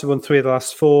 Palace have won 3 of the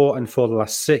last 4 and 4 of the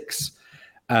last 6.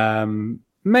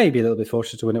 Maybe a little bit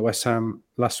fortunate to win at West Ham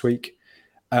last week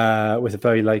with a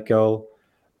very late goal.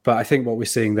 But I think what we're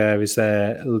seeing there is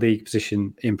their league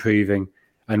position improving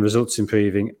and results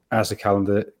improving as the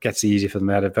calendar gets easier for them.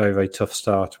 They had a very, very tough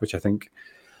start, which I think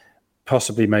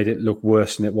possibly made it look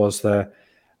worse than it was there.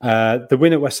 The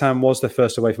win at West Ham was their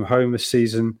first away from home this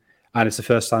season, and it's the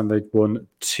first time they've won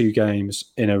 2 games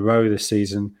in a row this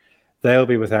season. They'll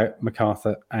be without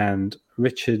MacArthur and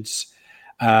Richards.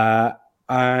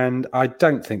 And I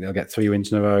don't think they'll get 3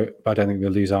 wins in a row, but I don't think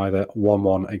they'll lose either.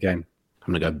 1-1 again.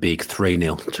 I'm going to go big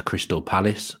 3-0 to Crystal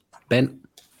Palace. Ben?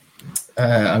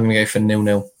 I'm going to go for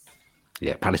 0-0.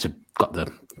 Yeah, Palace have got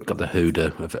the hoodoo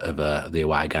of the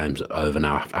away games over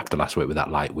now after last week with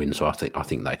that late win. So I think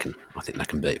they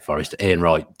can beat Forest. Ian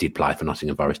Wright did play for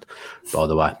Nottingham Forest, by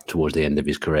the way, towards the end of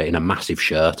his career in a massive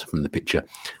shirt from the picture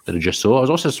that I just saw. I was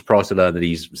also surprised to learn that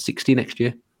he's 60 next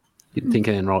year. Didn't think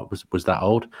Ian Wright was that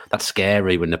old. That's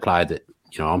scary when they played that.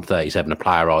 I'm 37. A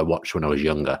player I watched when I was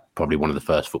younger, probably one of the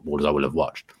first footballers I will have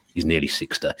watched. He's nearly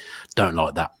 60. Don't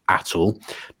like that at all.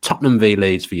 Tottenham v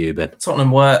Leeds for you, Ben.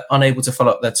 Tottenham were unable to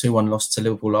follow up their 2-1 loss to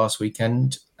Liverpool last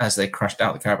weekend as they crashed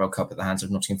out the Carabao Cup at the hands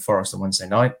of Nottingham Forest on Wednesday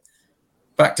night.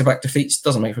 Back-to-back defeats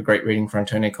doesn't make for great reading for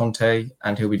Antonio Conte,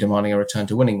 and he'll be demanding a return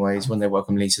to winning ways when they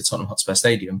welcome Leeds to Tottenham Hotspur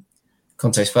Stadium.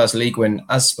 Conte's first league win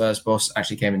as Spurs boss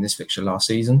actually came in this fixture last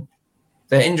season.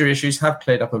 Their injury issues have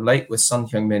cleared up of late, with Son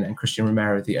Heung-min and Christian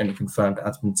Romero the only confirmed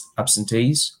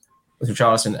absentees, with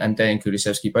Richarlison and Dejan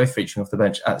Kulusevski both featuring off the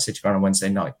bench at the City Ground on Wednesday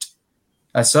night.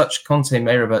 As such, Conte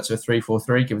may revert to a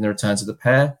 3-4-3 given the returns of the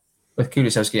pair, with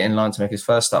Kulusevski in line to make his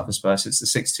first start for Spurs since the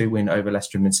 6-2 win over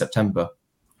Leicester in mid-September.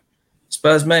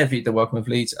 Spurs may have viewed the welcome of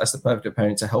Leeds as the perfect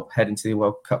opponent to help head into the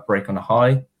World Cup break on a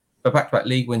high, but back-to-back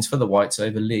league wins for the Whites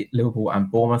over Liverpool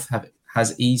and Bournemouth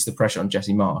has eased the pressure on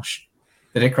Jesse Marsch.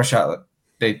 They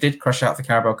did crash out the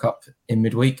Carabao Cup in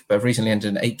midweek, but have recently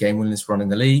ended an 8-game winless run in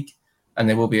the league, and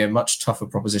they will be a much tougher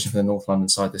proposition for the North London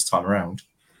side this time around.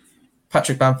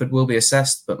 Patrick Bamford will be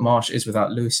assessed, but Marsch is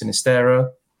without Luis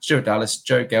Sinisterra, Stuart Dallas,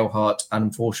 Joe Gelhardt,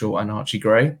 Adam Forshaw and Archie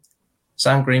Gray.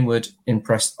 Sam Greenwood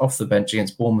impressed off the bench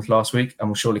against Bournemouth last week and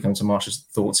will surely come to Marsch's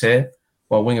thoughts here,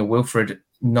 while winger Wilfred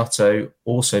Gnonto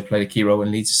also played a key role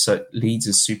in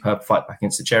Leeds' superb fight back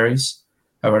against the Cherries.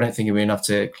 However, I don't think it'll be enough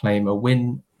to claim a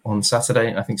win on Saturday,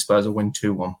 and I think Spurs will win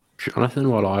 2-1. Jonathan,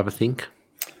 while I have a think.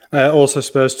 Also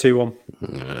Spurs 2-1.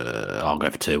 I'll go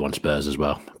for 2-1 Spurs as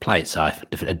well. Play it safe.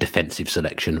 A defensive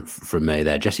selection from me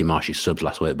there. Jesse Marsh's subs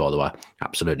last week, by the way,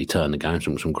 absolutely turned the game.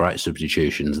 Some great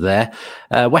substitutions there.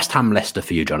 West Ham Leicester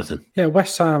for you, Jonathan. Yeah,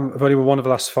 West Ham have only won one of the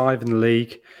last 5 in the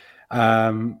league.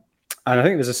 And I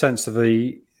think there's a sense of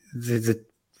the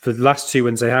last 2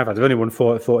 wins they have had. They've only won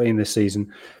 14 this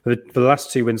season. But for the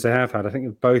last 2 wins they have had, I think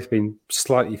they've both been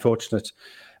slightly fortunate.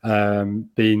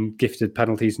 Being gifted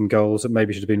penalties and goals that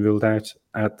maybe should have been ruled out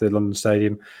at the London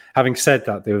Stadium. Having said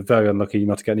that, they were very unlucky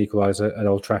not to get an equaliser at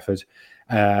Old Trafford,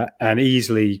 and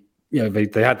easily,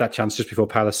 they had that chance just before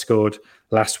Palace scored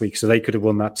last week, so they could have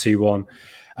won that 2-1.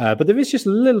 But there is just a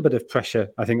little bit of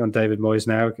pressure, I think, on David Moyes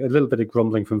now, a little bit of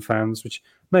grumbling from fans, which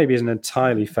maybe isn't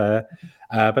entirely fair.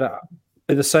 But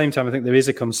at the same time, I think there is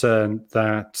a concern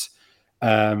that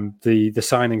the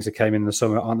signings that came in the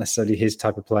summer aren't necessarily his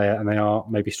type of player, and they are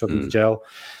maybe struggling to gel.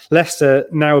 Leicester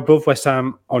now above West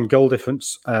Ham on goal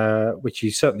difference, which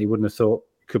you certainly wouldn't have thought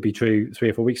could be true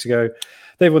 3 or 4 weeks ago.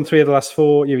 They've won 3 of the last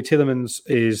 4. Youri Tielemans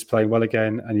is playing well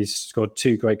again, and he's scored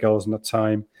 2 great goals in that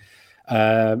time.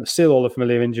 Still all the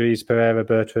familiar injuries: Pereira,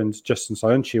 Bertrand, Justin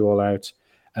Soyuncu all out.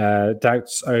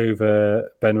 Doubts over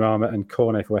Benrahma and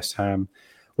Cornet for West Ham.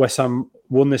 West Ham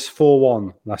won this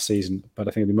 4-1 last season, but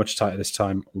I think it'll be much tighter this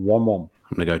time, 1-1.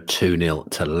 I'm going to go 2-0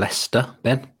 to Leicester,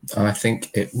 Ben. I think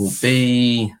it will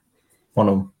be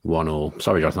 1-0. 1-0.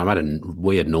 Sorry, Jonathan, I made a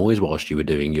weird noise whilst you were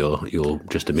doing your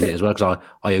just a minute as well, because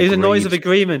I agreed. It was a noise of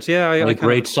agreement, yeah. I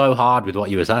agreed so hard with what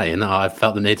you were saying. I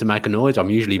felt the need to make a noise. I'm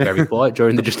usually very quiet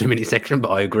during the just a minute section, but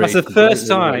I agree. That's the first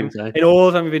time in all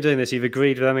the time we've been doing this, you've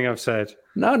agreed with anything I've said.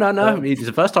 No. It's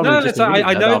the first time.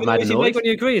 I know the noise you make when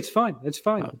you agree. It's fine. It's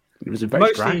fine. It was a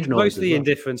very strange noise. Mostly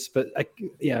indifference, but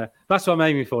that's what I'm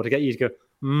aiming for, to get you to go,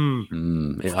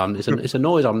 It's a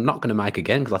noise I'm not going to make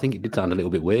again, because I think it did sound a little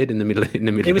bit weird in the middle.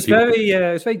 It was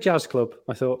very jazz club,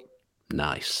 I thought.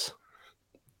 Nice.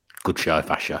 Good show,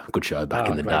 Fasher. Good show back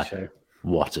in the day. Show.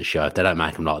 What a show. They don't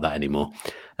make them like that anymore.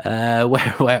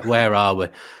 Where are we?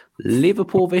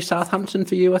 Liverpool v Southampton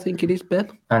for you, I think it is,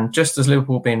 Ben. And just as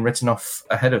Liverpool being written off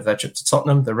ahead of their trip to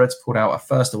Tottenham, the Reds pulled out a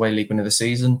first away league win of the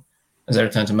season as they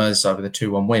returned to Merseyside with a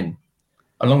 2-1 win.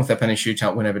 Along with their penny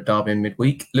shootout win over Derby in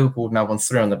midweek, Liverpool have now won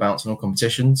 3 on the bounce in all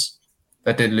competitions.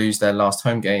 They did lose their last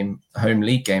home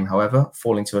league game, however,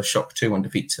 falling to a shock 2-1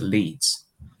 defeat to Leeds.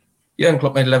 Jurgen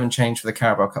Klopp made 11 change for the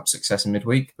Carabao Cup success in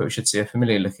midweek, but we should see a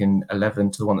familiar-looking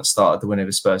 11 to the one that started the win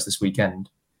over Spurs this weekend.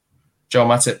 Joel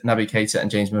Matip, Naby Keita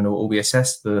and James Milner will all be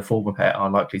assessed, though the former pair are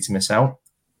likely to miss out.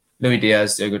 Luis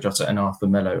Diaz, Diogo Jota and Arthur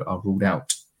Melo are ruled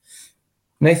out.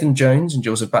 Nathan Jones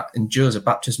endures a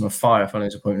baptism of fire following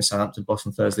his appointment to Southampton boss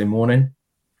on Thursday morning.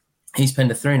 He's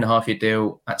penned a 3.5-year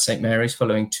deal at St Mary's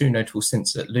following 2 notable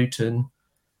stints at Luton,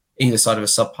 either side of a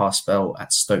subpar spell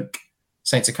at Stoke.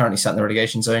 Saints are currently sat in the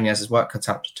relegation zone. He has his work cut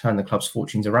out to turn the club's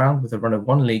fortunes around, with a run of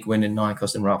 1 league win and 9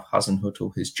 costing Ralph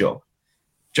Hasenhüttl his job.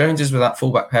 Jones is without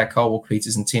fullback pair Carl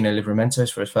Walker-Peters and Tino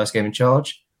Livramentos for his first game in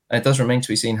charge, and it does remain to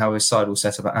be seen how his side will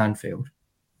set up at Anfield.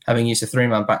 Having used a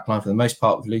 3-man backline for the most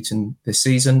part with Luton this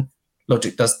season,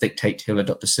 logic does dictate he'll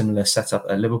adopt a similar setup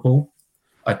at Liverpool.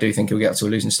 I do think he'll get up to a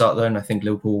losing start, though, and I think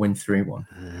Liverpool will win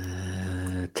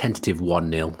 3-1. Tentative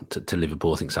 1-0 to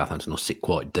Liverpool. I think Southampton will sit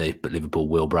quite deep, but Liverpool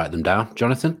will break them down.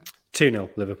 Jonathan?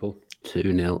 2-0 Liverpool.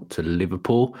 2-0 to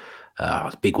Liverpool.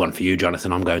 Big one for you,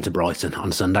 Jonathan. I'm going to Brighton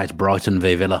on Sunday. It's Brighton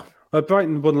v Villa. Well,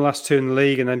 Brighton won the last 2 in the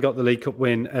league and then got the League Cup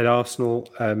win at Arsenal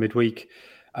midweek.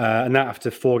 And that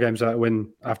after 4 games without a win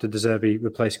after De Zerbi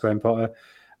replaced Graham Potter.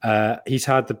 He's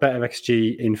had the better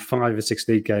XG in 5 or 6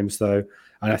 league games, though.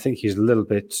 And I think he's a little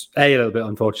bit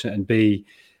unfortunate, and B,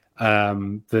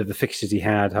 the fixtures he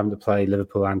had, having to play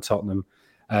Liverpool and Tottenham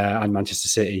and Manchester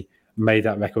City, made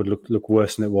that record look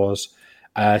worse than it was.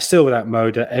 Still without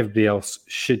Moda, everybody else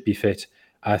should be fit.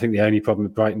 I think the only problem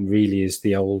with Brighton really is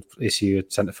the old issue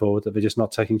at centre forward, that they're just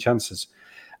not taking chances.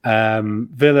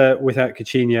 Villa without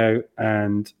Coutinho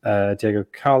and Diego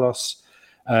Carlos,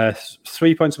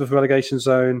 3 points above the relegation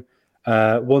zone,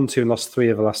 1-2 and lost 3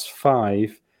 of the last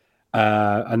 5.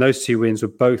 And those 2 wins were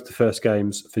both the first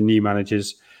games for new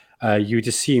managers. You would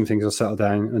assume things will settle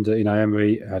down under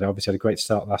Emery. Obviously had a great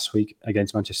start last week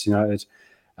against Manchester United,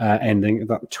 ending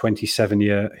that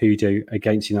 27-year hoodoo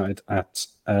against United at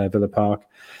Villa Park.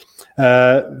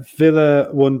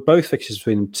 Villa won both fixtures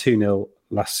between them 2-0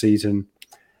 last season.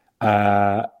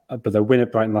 But the win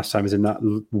at Brighton last time was in that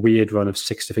weird run of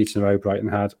 6 defeats in a row Brighton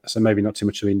had. So maybe not too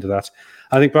much to read into that.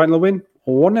 I think Brighton will win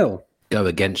 1-0. Go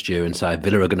against you and say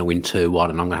Villa are going to win 2-1,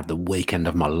 and I'm going to have the weekend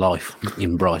of my life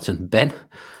in Brighton. Ben?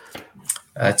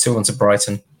 2-1 to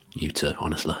Brighton. You too,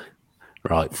 honestly.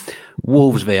 Right.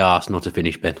 Wolves v Arsenal to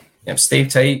finish, Ben. Yep,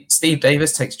 Steve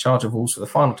Davis takes charge of Wolves for the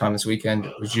final time this weekend,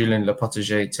 with Julien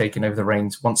Lopetegui taking over the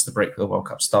reins once the break for the World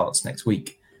Cup starts next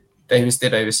week. Davis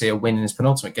did oversee a win in his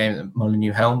penultimate game at the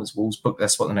Molineux Helm as Wolves booked their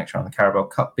spot in the next round of the Carabao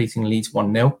Cup, beating Leeds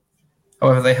 1-0.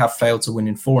 However, they have failed to win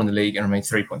in 4 in the league and remain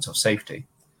 3 points off safety.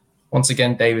 Once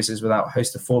again, Davis is without a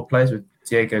host of forward players, with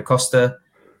Diego Costa,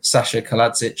 Sasha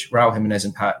Kaladzic, Raul Jimenez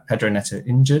and Pedro Neto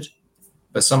injured.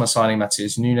 But summer signing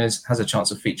Matheus Nunes has a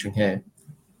chance of featuring here.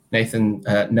 Nelson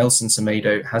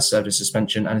Semedo has served a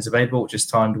suspension and is available, which is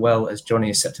timed well as Johnny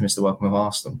is set to miss the welcome of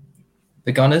Arsenal.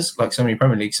 The Gunners, like so many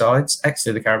Premier League sides,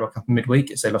 exited the Carabao Cup in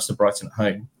midweek as they lost to Brighton at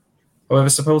home. However,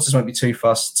 supporters won't be too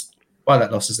fussed by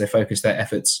that loss as they focus their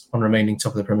efforts on remaining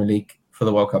top of the Premier League for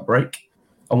the World Cup break.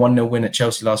 A 1-0 win at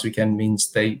Chelsea last weekend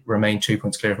means they remain 2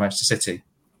 points clear of Manchester City.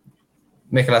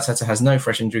 Mikel Arteta has no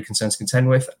fresh injury concerns to contend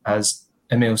with as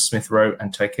Emil Smith-Rowe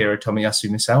and Takeru Tomiyasu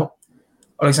miss out.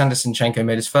 Alexander Zinchenko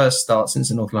made his first start since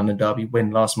the North London derby win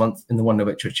last month in the 1-0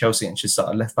 victory at Chelsea and should start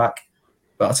at left-back.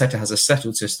 But Arteta has a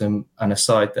settled system and a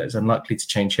side that is unlikely to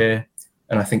change here,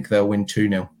 and I think they'll win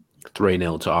 2-0.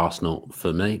 3-0 to Arsenal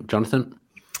for me. Jonathan?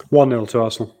 1-0 to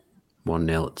Arsenal.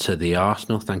 1-0 to the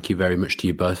Arsenal. Thank you very much to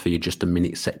you both for your just a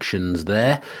minute sections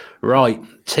there. Right,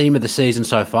 team of the season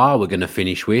so far we're going to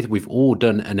finish with. We've all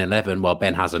done an 11. Well,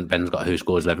 Ben hasn't. Ben's got who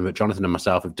scores 11, but Jonathan and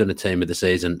myself have done a team of the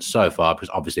season so far because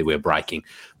obviously we're breaking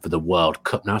for the World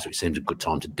Cup now, so it seems a good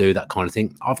time to do that kind of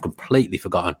thing. I've completely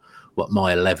forgotten what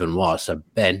my 11 was. So,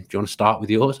 Ben, do you want to start with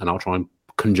yours? And I'll try and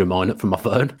conjure mine up from my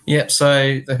phone. Yep,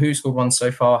 so the Who Scored one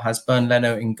so far has Bernd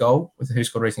Leno in goal with a Who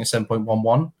Scored rating of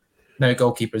 7.11. No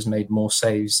goalkeeper has made more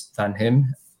saves than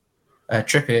him.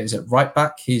 Trippier is at right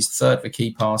back. He's third for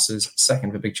key passes,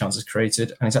 second for big chances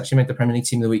created, and he's actually made the Premier League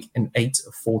Team of the Week in 8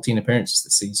 of 14 appearances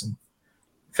this season.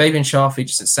 Fabian Schär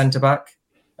features at centre back.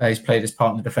 He's played his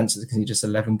part in the defence because he just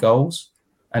 11 goals,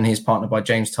 and he's partnered by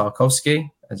James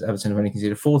Tarkowski, as Everton have only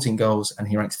conceded 14 goals, and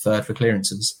he ranks third for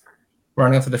clearances.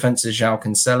 Running off the defence is João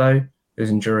Cancelo,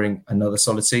 who's enduring another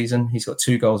solid season. He's got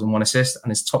 2 goals and 1 assist,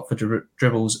 and is top for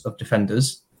dribbles of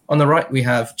defenders. On the right, we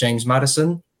have James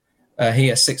Maddison. He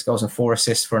has 6 goals and 4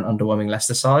 assists for an underwhelming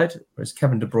Leicester side, whereas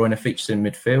Kevin De Bruyne features in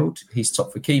midfield. He's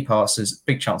top for key passes,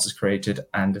 big chances created,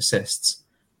 and assists.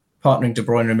 Partnering De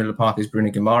Bruyne in the middle of the park is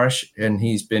Bruno Guimaraes, and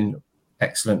he's been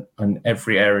excellent on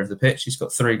every area of the pitch. He's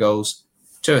got 3 goals,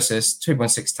 2 assists,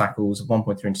 2.6 tackles,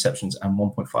 1.3 interceptions, and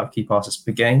 1.5 key passes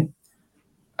per game.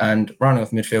 And rounding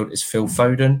off midfield is Phil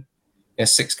Foden. He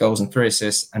has 6 goals and 3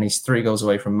 assists, and he's 3 goals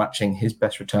away from matching his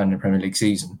best return in the Premier League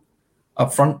season.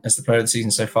 Up front, as the player of the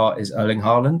season so far, is Erling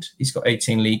Haaland. He's got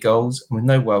 18 league goals, and with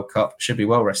no World Cup, should be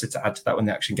well rested to add to that when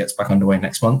the action gets back underway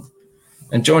next month.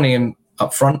 And joining him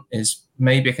up front is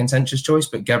maybe a contentious choice,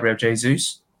 but Gabriel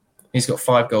Jesus. He's got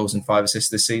 5 goals and 5 assists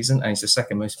this season, and he's the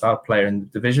second most valued player in the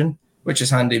division, which is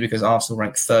handy because Arsenal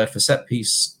rank 3rd for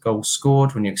set-piece goals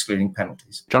scored when you're excluding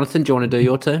penalties. Jonathan, do you want to do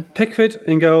your turn? Pickford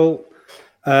in goal.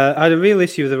 I had a real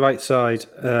issue with the right side,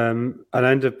 and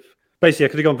I ended up... Basically, I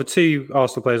could have gone for 2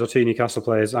 Arsenal players or 2 Newcastle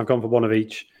players. I've gone for 1 of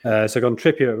each. So I've gone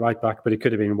Trippier at right back, but it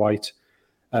could have been White.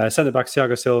 Centre-back,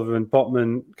 Thiago Silva and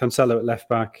Botman, Cancelo at left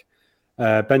back.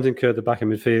 Bentancur at the back in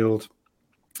midfield,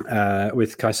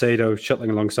 with Caicedo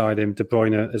shuttling alongside him, De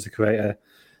Bruyne as the creator.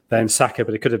 Then Saka,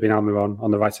 but it could have been Almiron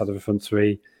on the right side of the front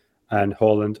 3, and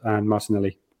Haaland and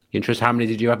Martinelli. Interesting. How many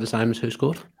did you have the same as who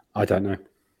scored? I don't know.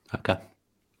 Okay.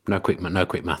 No quick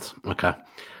maths. Okay.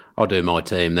 I'll do my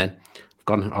team then.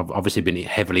 I've obviously been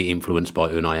heavily influenced by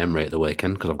Unai Emery at the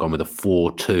weekend because I've gone with a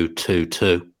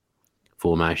 4-2-2-2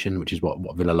 formation, which is what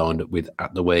Villa lined up with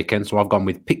at the weekend. So I've gone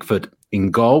with Pickford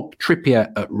in goal,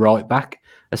 Trippier at right back,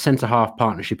 a centre-half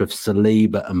partnership of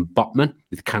Saliba and Botman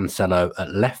with Cancelo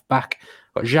at left back.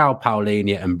 Got João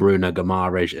Paulinho and Bruno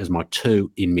Guimaraes as my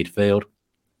 2 in midfield.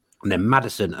 And then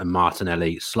Maddison and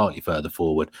Martinelli slightly further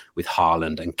forward with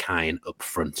Haaland and Kane up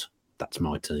front. That's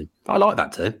my team. I like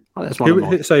that team. That's one of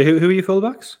mine. So who are your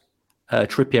fullbacks?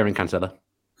 Trippier and Cancelo.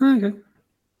 Okay.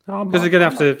 Because they're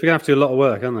going to have to do a lot of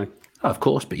work, aren't they? Oh, of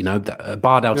course, but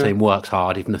Bardell team works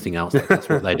hard. If nothing else, that's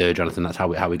what they do, Jonathan. That's how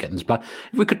we get them to play.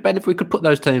 If we could put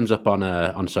those teams up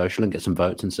on social and get some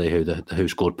votes and see who the Who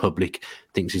Scored public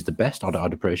thinks is the best,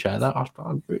 I'd appreciate that.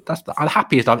 That's the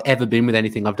happiest I've ever been with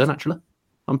anything I've done. Actually,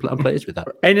 I'm pleased with that.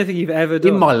 Anything you've ever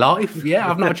done in my life? Yeah,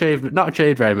 I've not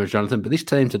achieved very much, Jonathan. But this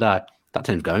team today, that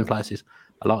team's going places.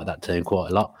 I like that team quite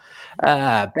a lot.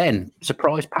 Ben,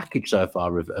 surprise package so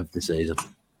far of the season.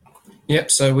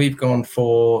 Yep, so we've gone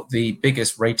for the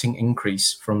biggest rating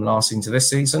increase from last season to this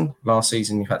season. Last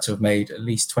season, you've had to have made at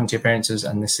least 20 appearances,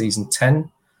 and this season, 10.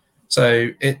 So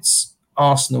it's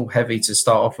Arsenal heavy to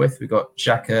start off with. We've got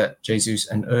Xhaka, Jesus,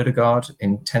 and Ødegaard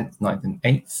in 10th, 9th, and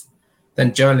 8th.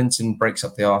 Then Joelinton breaks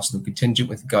up the Arsenal contingent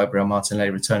with Gabriel Martinelli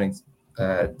returning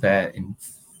there in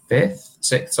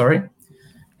sixth.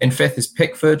 In fifth is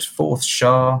Pickford, fourth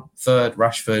Shah, third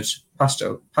Rashford,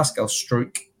 Pascal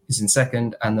Struijk is in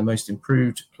second, and the most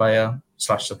improved player /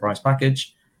 surprise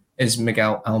package is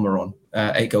Miguel Almiron.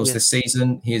 8 goals this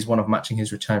season. He is one of matching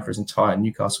his return for his entire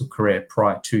Newcastle career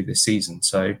prior to this season.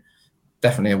 So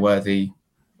definitely a worthy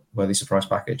surprise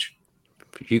package.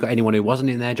 You got anyone who wasn't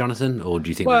in there, Jonathan, or do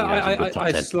you think? Well, I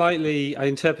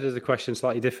interpreted the question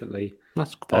slightly differently.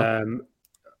 That's fine.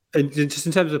 And just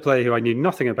in terms of the player who I knew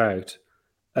nothing about,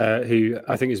 who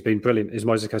I think has been brilliant, is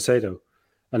Moises Caicedo.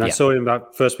 And I saw him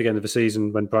that first weekend of the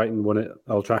season when Brighton won at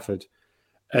Old Trafford.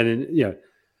 And,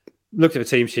 looked at the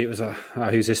team sheet, was like,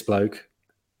 who's this bloke?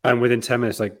 And within 10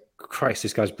 minutes, like, Christ,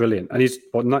 this guy's brilliant. And he's,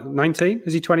 19?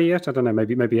 Is he 20 yet? I don't know.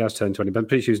 Maybe he has turned 20, but I'm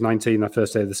pretty sure he was 19 that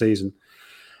first day of the season.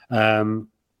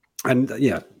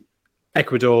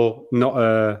 Ecuador, not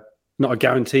a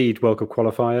guaranteed World Cup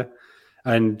qualifier.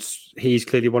 And he's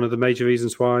clearly one of the major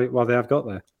reasons why they have got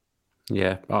there.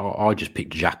 Yeah, I just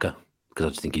picked Xhaka because I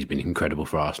just think he's been incredible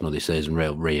for Arsenal this season.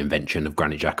 Real reinvention of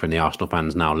Granit Xhaka, and the Arsenal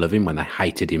fans now love him when they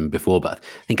hated him before. But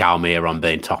I think Almiron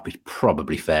being top is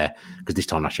probably fair because this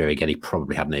time last year, again, he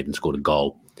probably hadn't even scored a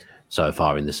goal so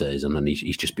far in the season, and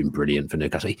he's just been brilliant for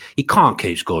Newcastle. He can't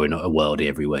keep scoring a worldie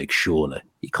every week, surely.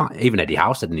 He can't. Even Eddie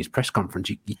Howe said in his press conference,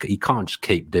 he can't just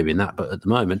keep doing that. But at the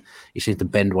moment, he seems to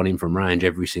bend one in from range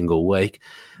every single week.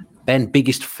 Ben,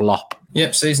 biggest flop?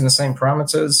 Yep, so using the same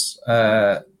parameters.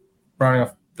 Running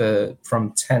off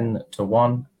from 10 to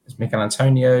 1 is Mikel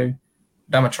Antonio,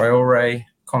 Adama Traore,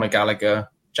 Conor Gallagher,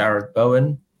 Jared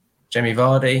Bowen, Jamie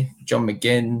Vardy, John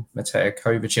McGinn, Mateo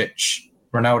Kovacic.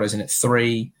 Ronaldo's in at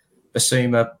 3.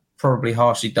 Basuma, probably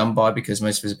harshly done by because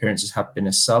most of his appearances have been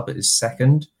a sub, is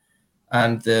second.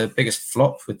 And the biggest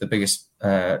flop with the biggest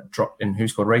drop in who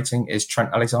scored rating is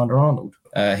Trent Alexander-Arnold.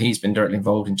 He's been directly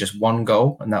involved in just 1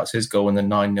 goal, and that was his goal in the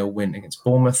 9-0 win against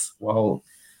Bournemouth, while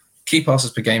key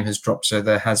passes per game has dropped, so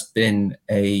there has been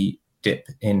a dip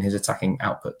in his attacking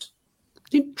output.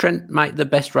 Did Trent make the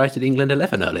best rated England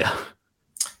 11 earlier?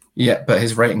 Yeah, but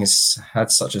his rating has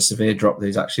had such a severe drop that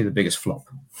he's actually the biggest flop.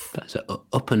 That's an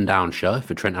up and down show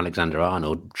for Trent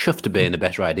Alexander-Arnold. Chuffed to be in the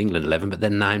best rated England 11, but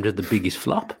then named as the biggest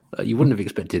flop. You wouldn't have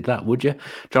expected that, would you?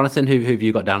 Jonathan, who have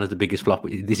you got down as the biggest flop?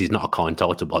 This is not a kind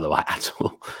title, by the way, at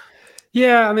all.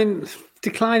 Yeah, I mean,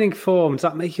 declining form, does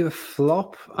that make you a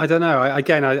flop? I don't know. I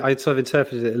sort of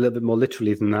interpreted it a little bit more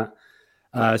literally than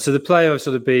that. So the player I've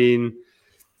sort of been...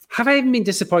 Have I even been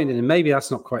disappointed? And maybe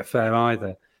that's not quite fair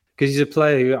either, because he's a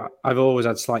player who I've always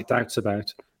had slight doubts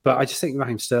about. But I just think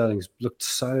Raheem Sterling's looked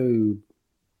so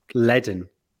leaden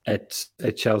at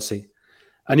Chelsea.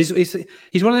 And he's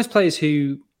one of those players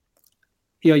who,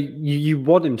 you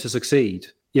want him to succeed.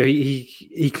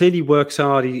 He clearly works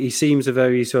hard. He seems a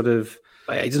very sort of...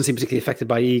 He doesn't seem particularly affected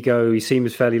by ego. He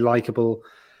seems fairly likable.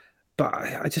 But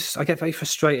I get very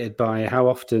frustrated by how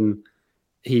often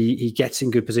he gets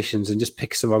in good positions and just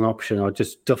picks the wrong option or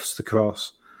just duffs the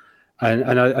cross.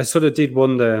 And I sort of did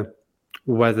wonder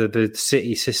whether the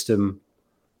City system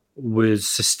was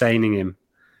sustaining him.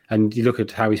 And you look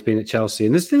at how he's been at Chelsea,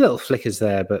 and there's the little flickers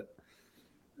there, but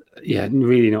yeah,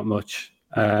 really not much.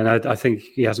 And I think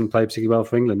he hasn't played particularly well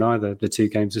for England either, the 2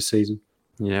 games this season.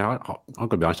 Yeah, I'm going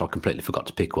to be honest, I completely forgot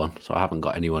to pick one, so I haven't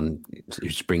got anyone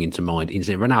who's springing to mind.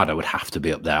 Ronaldo would have to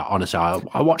be up there. Honestly,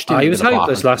 I watched him. He was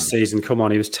hopeless last season. Come on,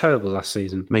 he was terrible last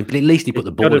season. I mean, but at least he put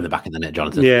the ball in the back of the net,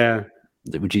 Jonathan. Yeah.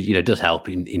 Which does help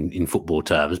in football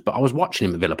terms. But I was watching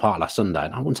him at Villa Park last Sunday,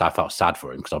 and I wouldn't say I felt sad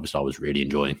for him because obviously I was really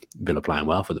enjoying Villa playing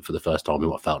well for the first time in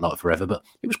what felt like forever. But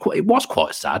it was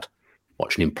quite sad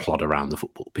watching him plod around the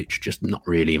football pitch, just not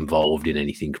really involved in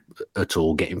anything at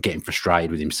all, getting frustrated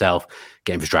with himself,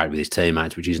 getting frustrated with his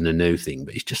teammates, which isn't a new thing,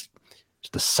 but it's just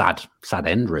a sad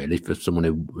end, really, for someone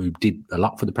who did a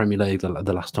lot for the Premier League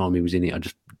the last time he was in it. I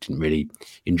just didn't really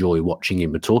enjoy watching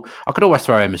him at all. I could always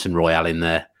throw Emerson Royale in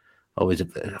there. I always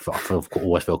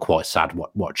feel quite sad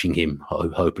watching him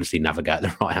hopelessly navigate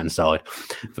the right-hand side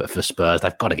for Spurs.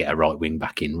 They've got to get a right wing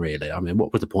back in, really. I mean,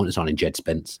 what was the point of signing Jed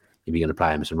Spence if you're going to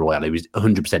play Emerson Royale? He was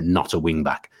 100% not a wing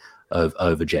back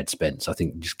over Jed Spence. I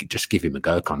think just give him a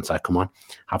go, Con. Say, come on,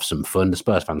 have some fun. The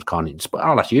Spurs fans can't.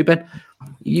 I'll ask you, Ben.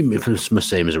 You must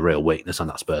see him as a real weakness on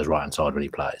that Spurs right-hand side when he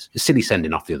plays. It's silly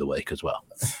sending off the other week as well.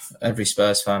 Every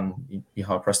Spurs fan, you're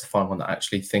hard-pressed to find one that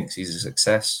actually thinks he's a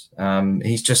success.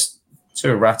 He's just too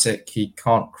erratic. He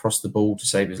can't cross the ball to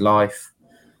save his life.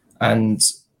 And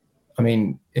I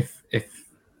mean, if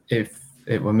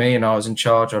it were me and I was in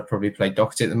charge, I'd probably play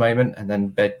Doherty at the moment and then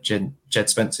bed Jed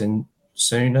Spence in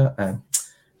sooner.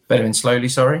 Bellerin slowly,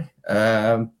 sorry.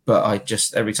 But I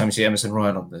just, every time you see Emerson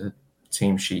Royal on the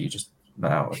team sheet, you just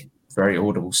a very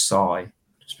audible sigh,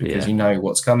 just because you know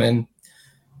what's coming,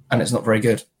 and it's not very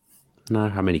good. No,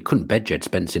 I mean, he couldn't bed Jed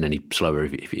Spence in any slower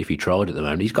if he tried at the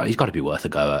moment. He's got to be worth a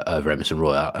go over Emerson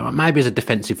Royal. Maybe as a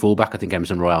defensive fullback, I think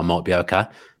Emerson Royal might be okay.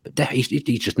 But he's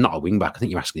just not a wing back. I think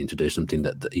you're asking him to do something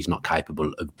that he's not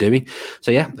capable of doing.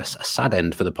 So, yeah, that's a sad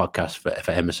end for the podcast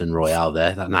for Emerson Royal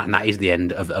there. And that is the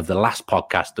end of the last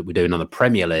podcast that we're doing on the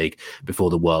Premier League before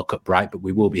the World Cup break. But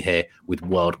we will be here with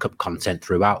World Cup content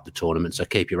throughout the tournament. So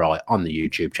keep your eye on the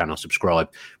YouTube channel,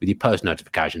 subscribe with your post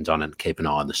notifications on, and keep an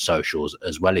eye on the socials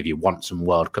as well if you want some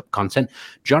World Cup content.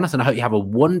 Jonathan, I hope you have a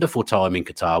wonderful time in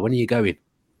Qatar. When are you going?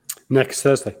 Next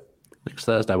Thursday. Next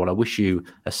Thursday. Well, I wish you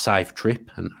a safe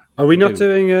trip. And are we not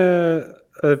doing a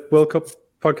World Cup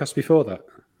podcast before that?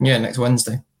 Yeah, next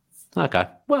Wednesday. Okay.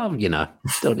 Well,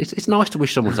 still, it's nice to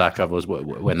wish someone safe travels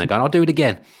when they're going. I'll do it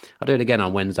again.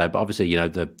 On Wednesday. But obviously,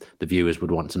 the viewers would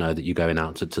want to know that you're going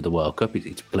out to the World Cup.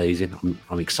 It's pleasing.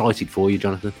 I'm excited for you,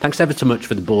 Jonathan. Thanks ever so much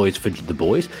for the boys.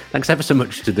 Thanks ever so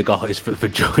much to the guys for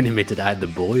joining me today. The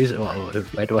boys.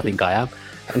 Where do I think I am?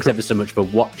 Thanks ever so much for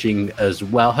watching as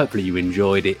well. Hopefully you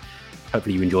enjoyed it.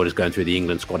 Hopefully you enjoyed us going through the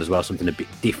England squad as well, something a bit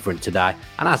different today.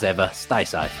 And as ever, stay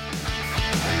safe.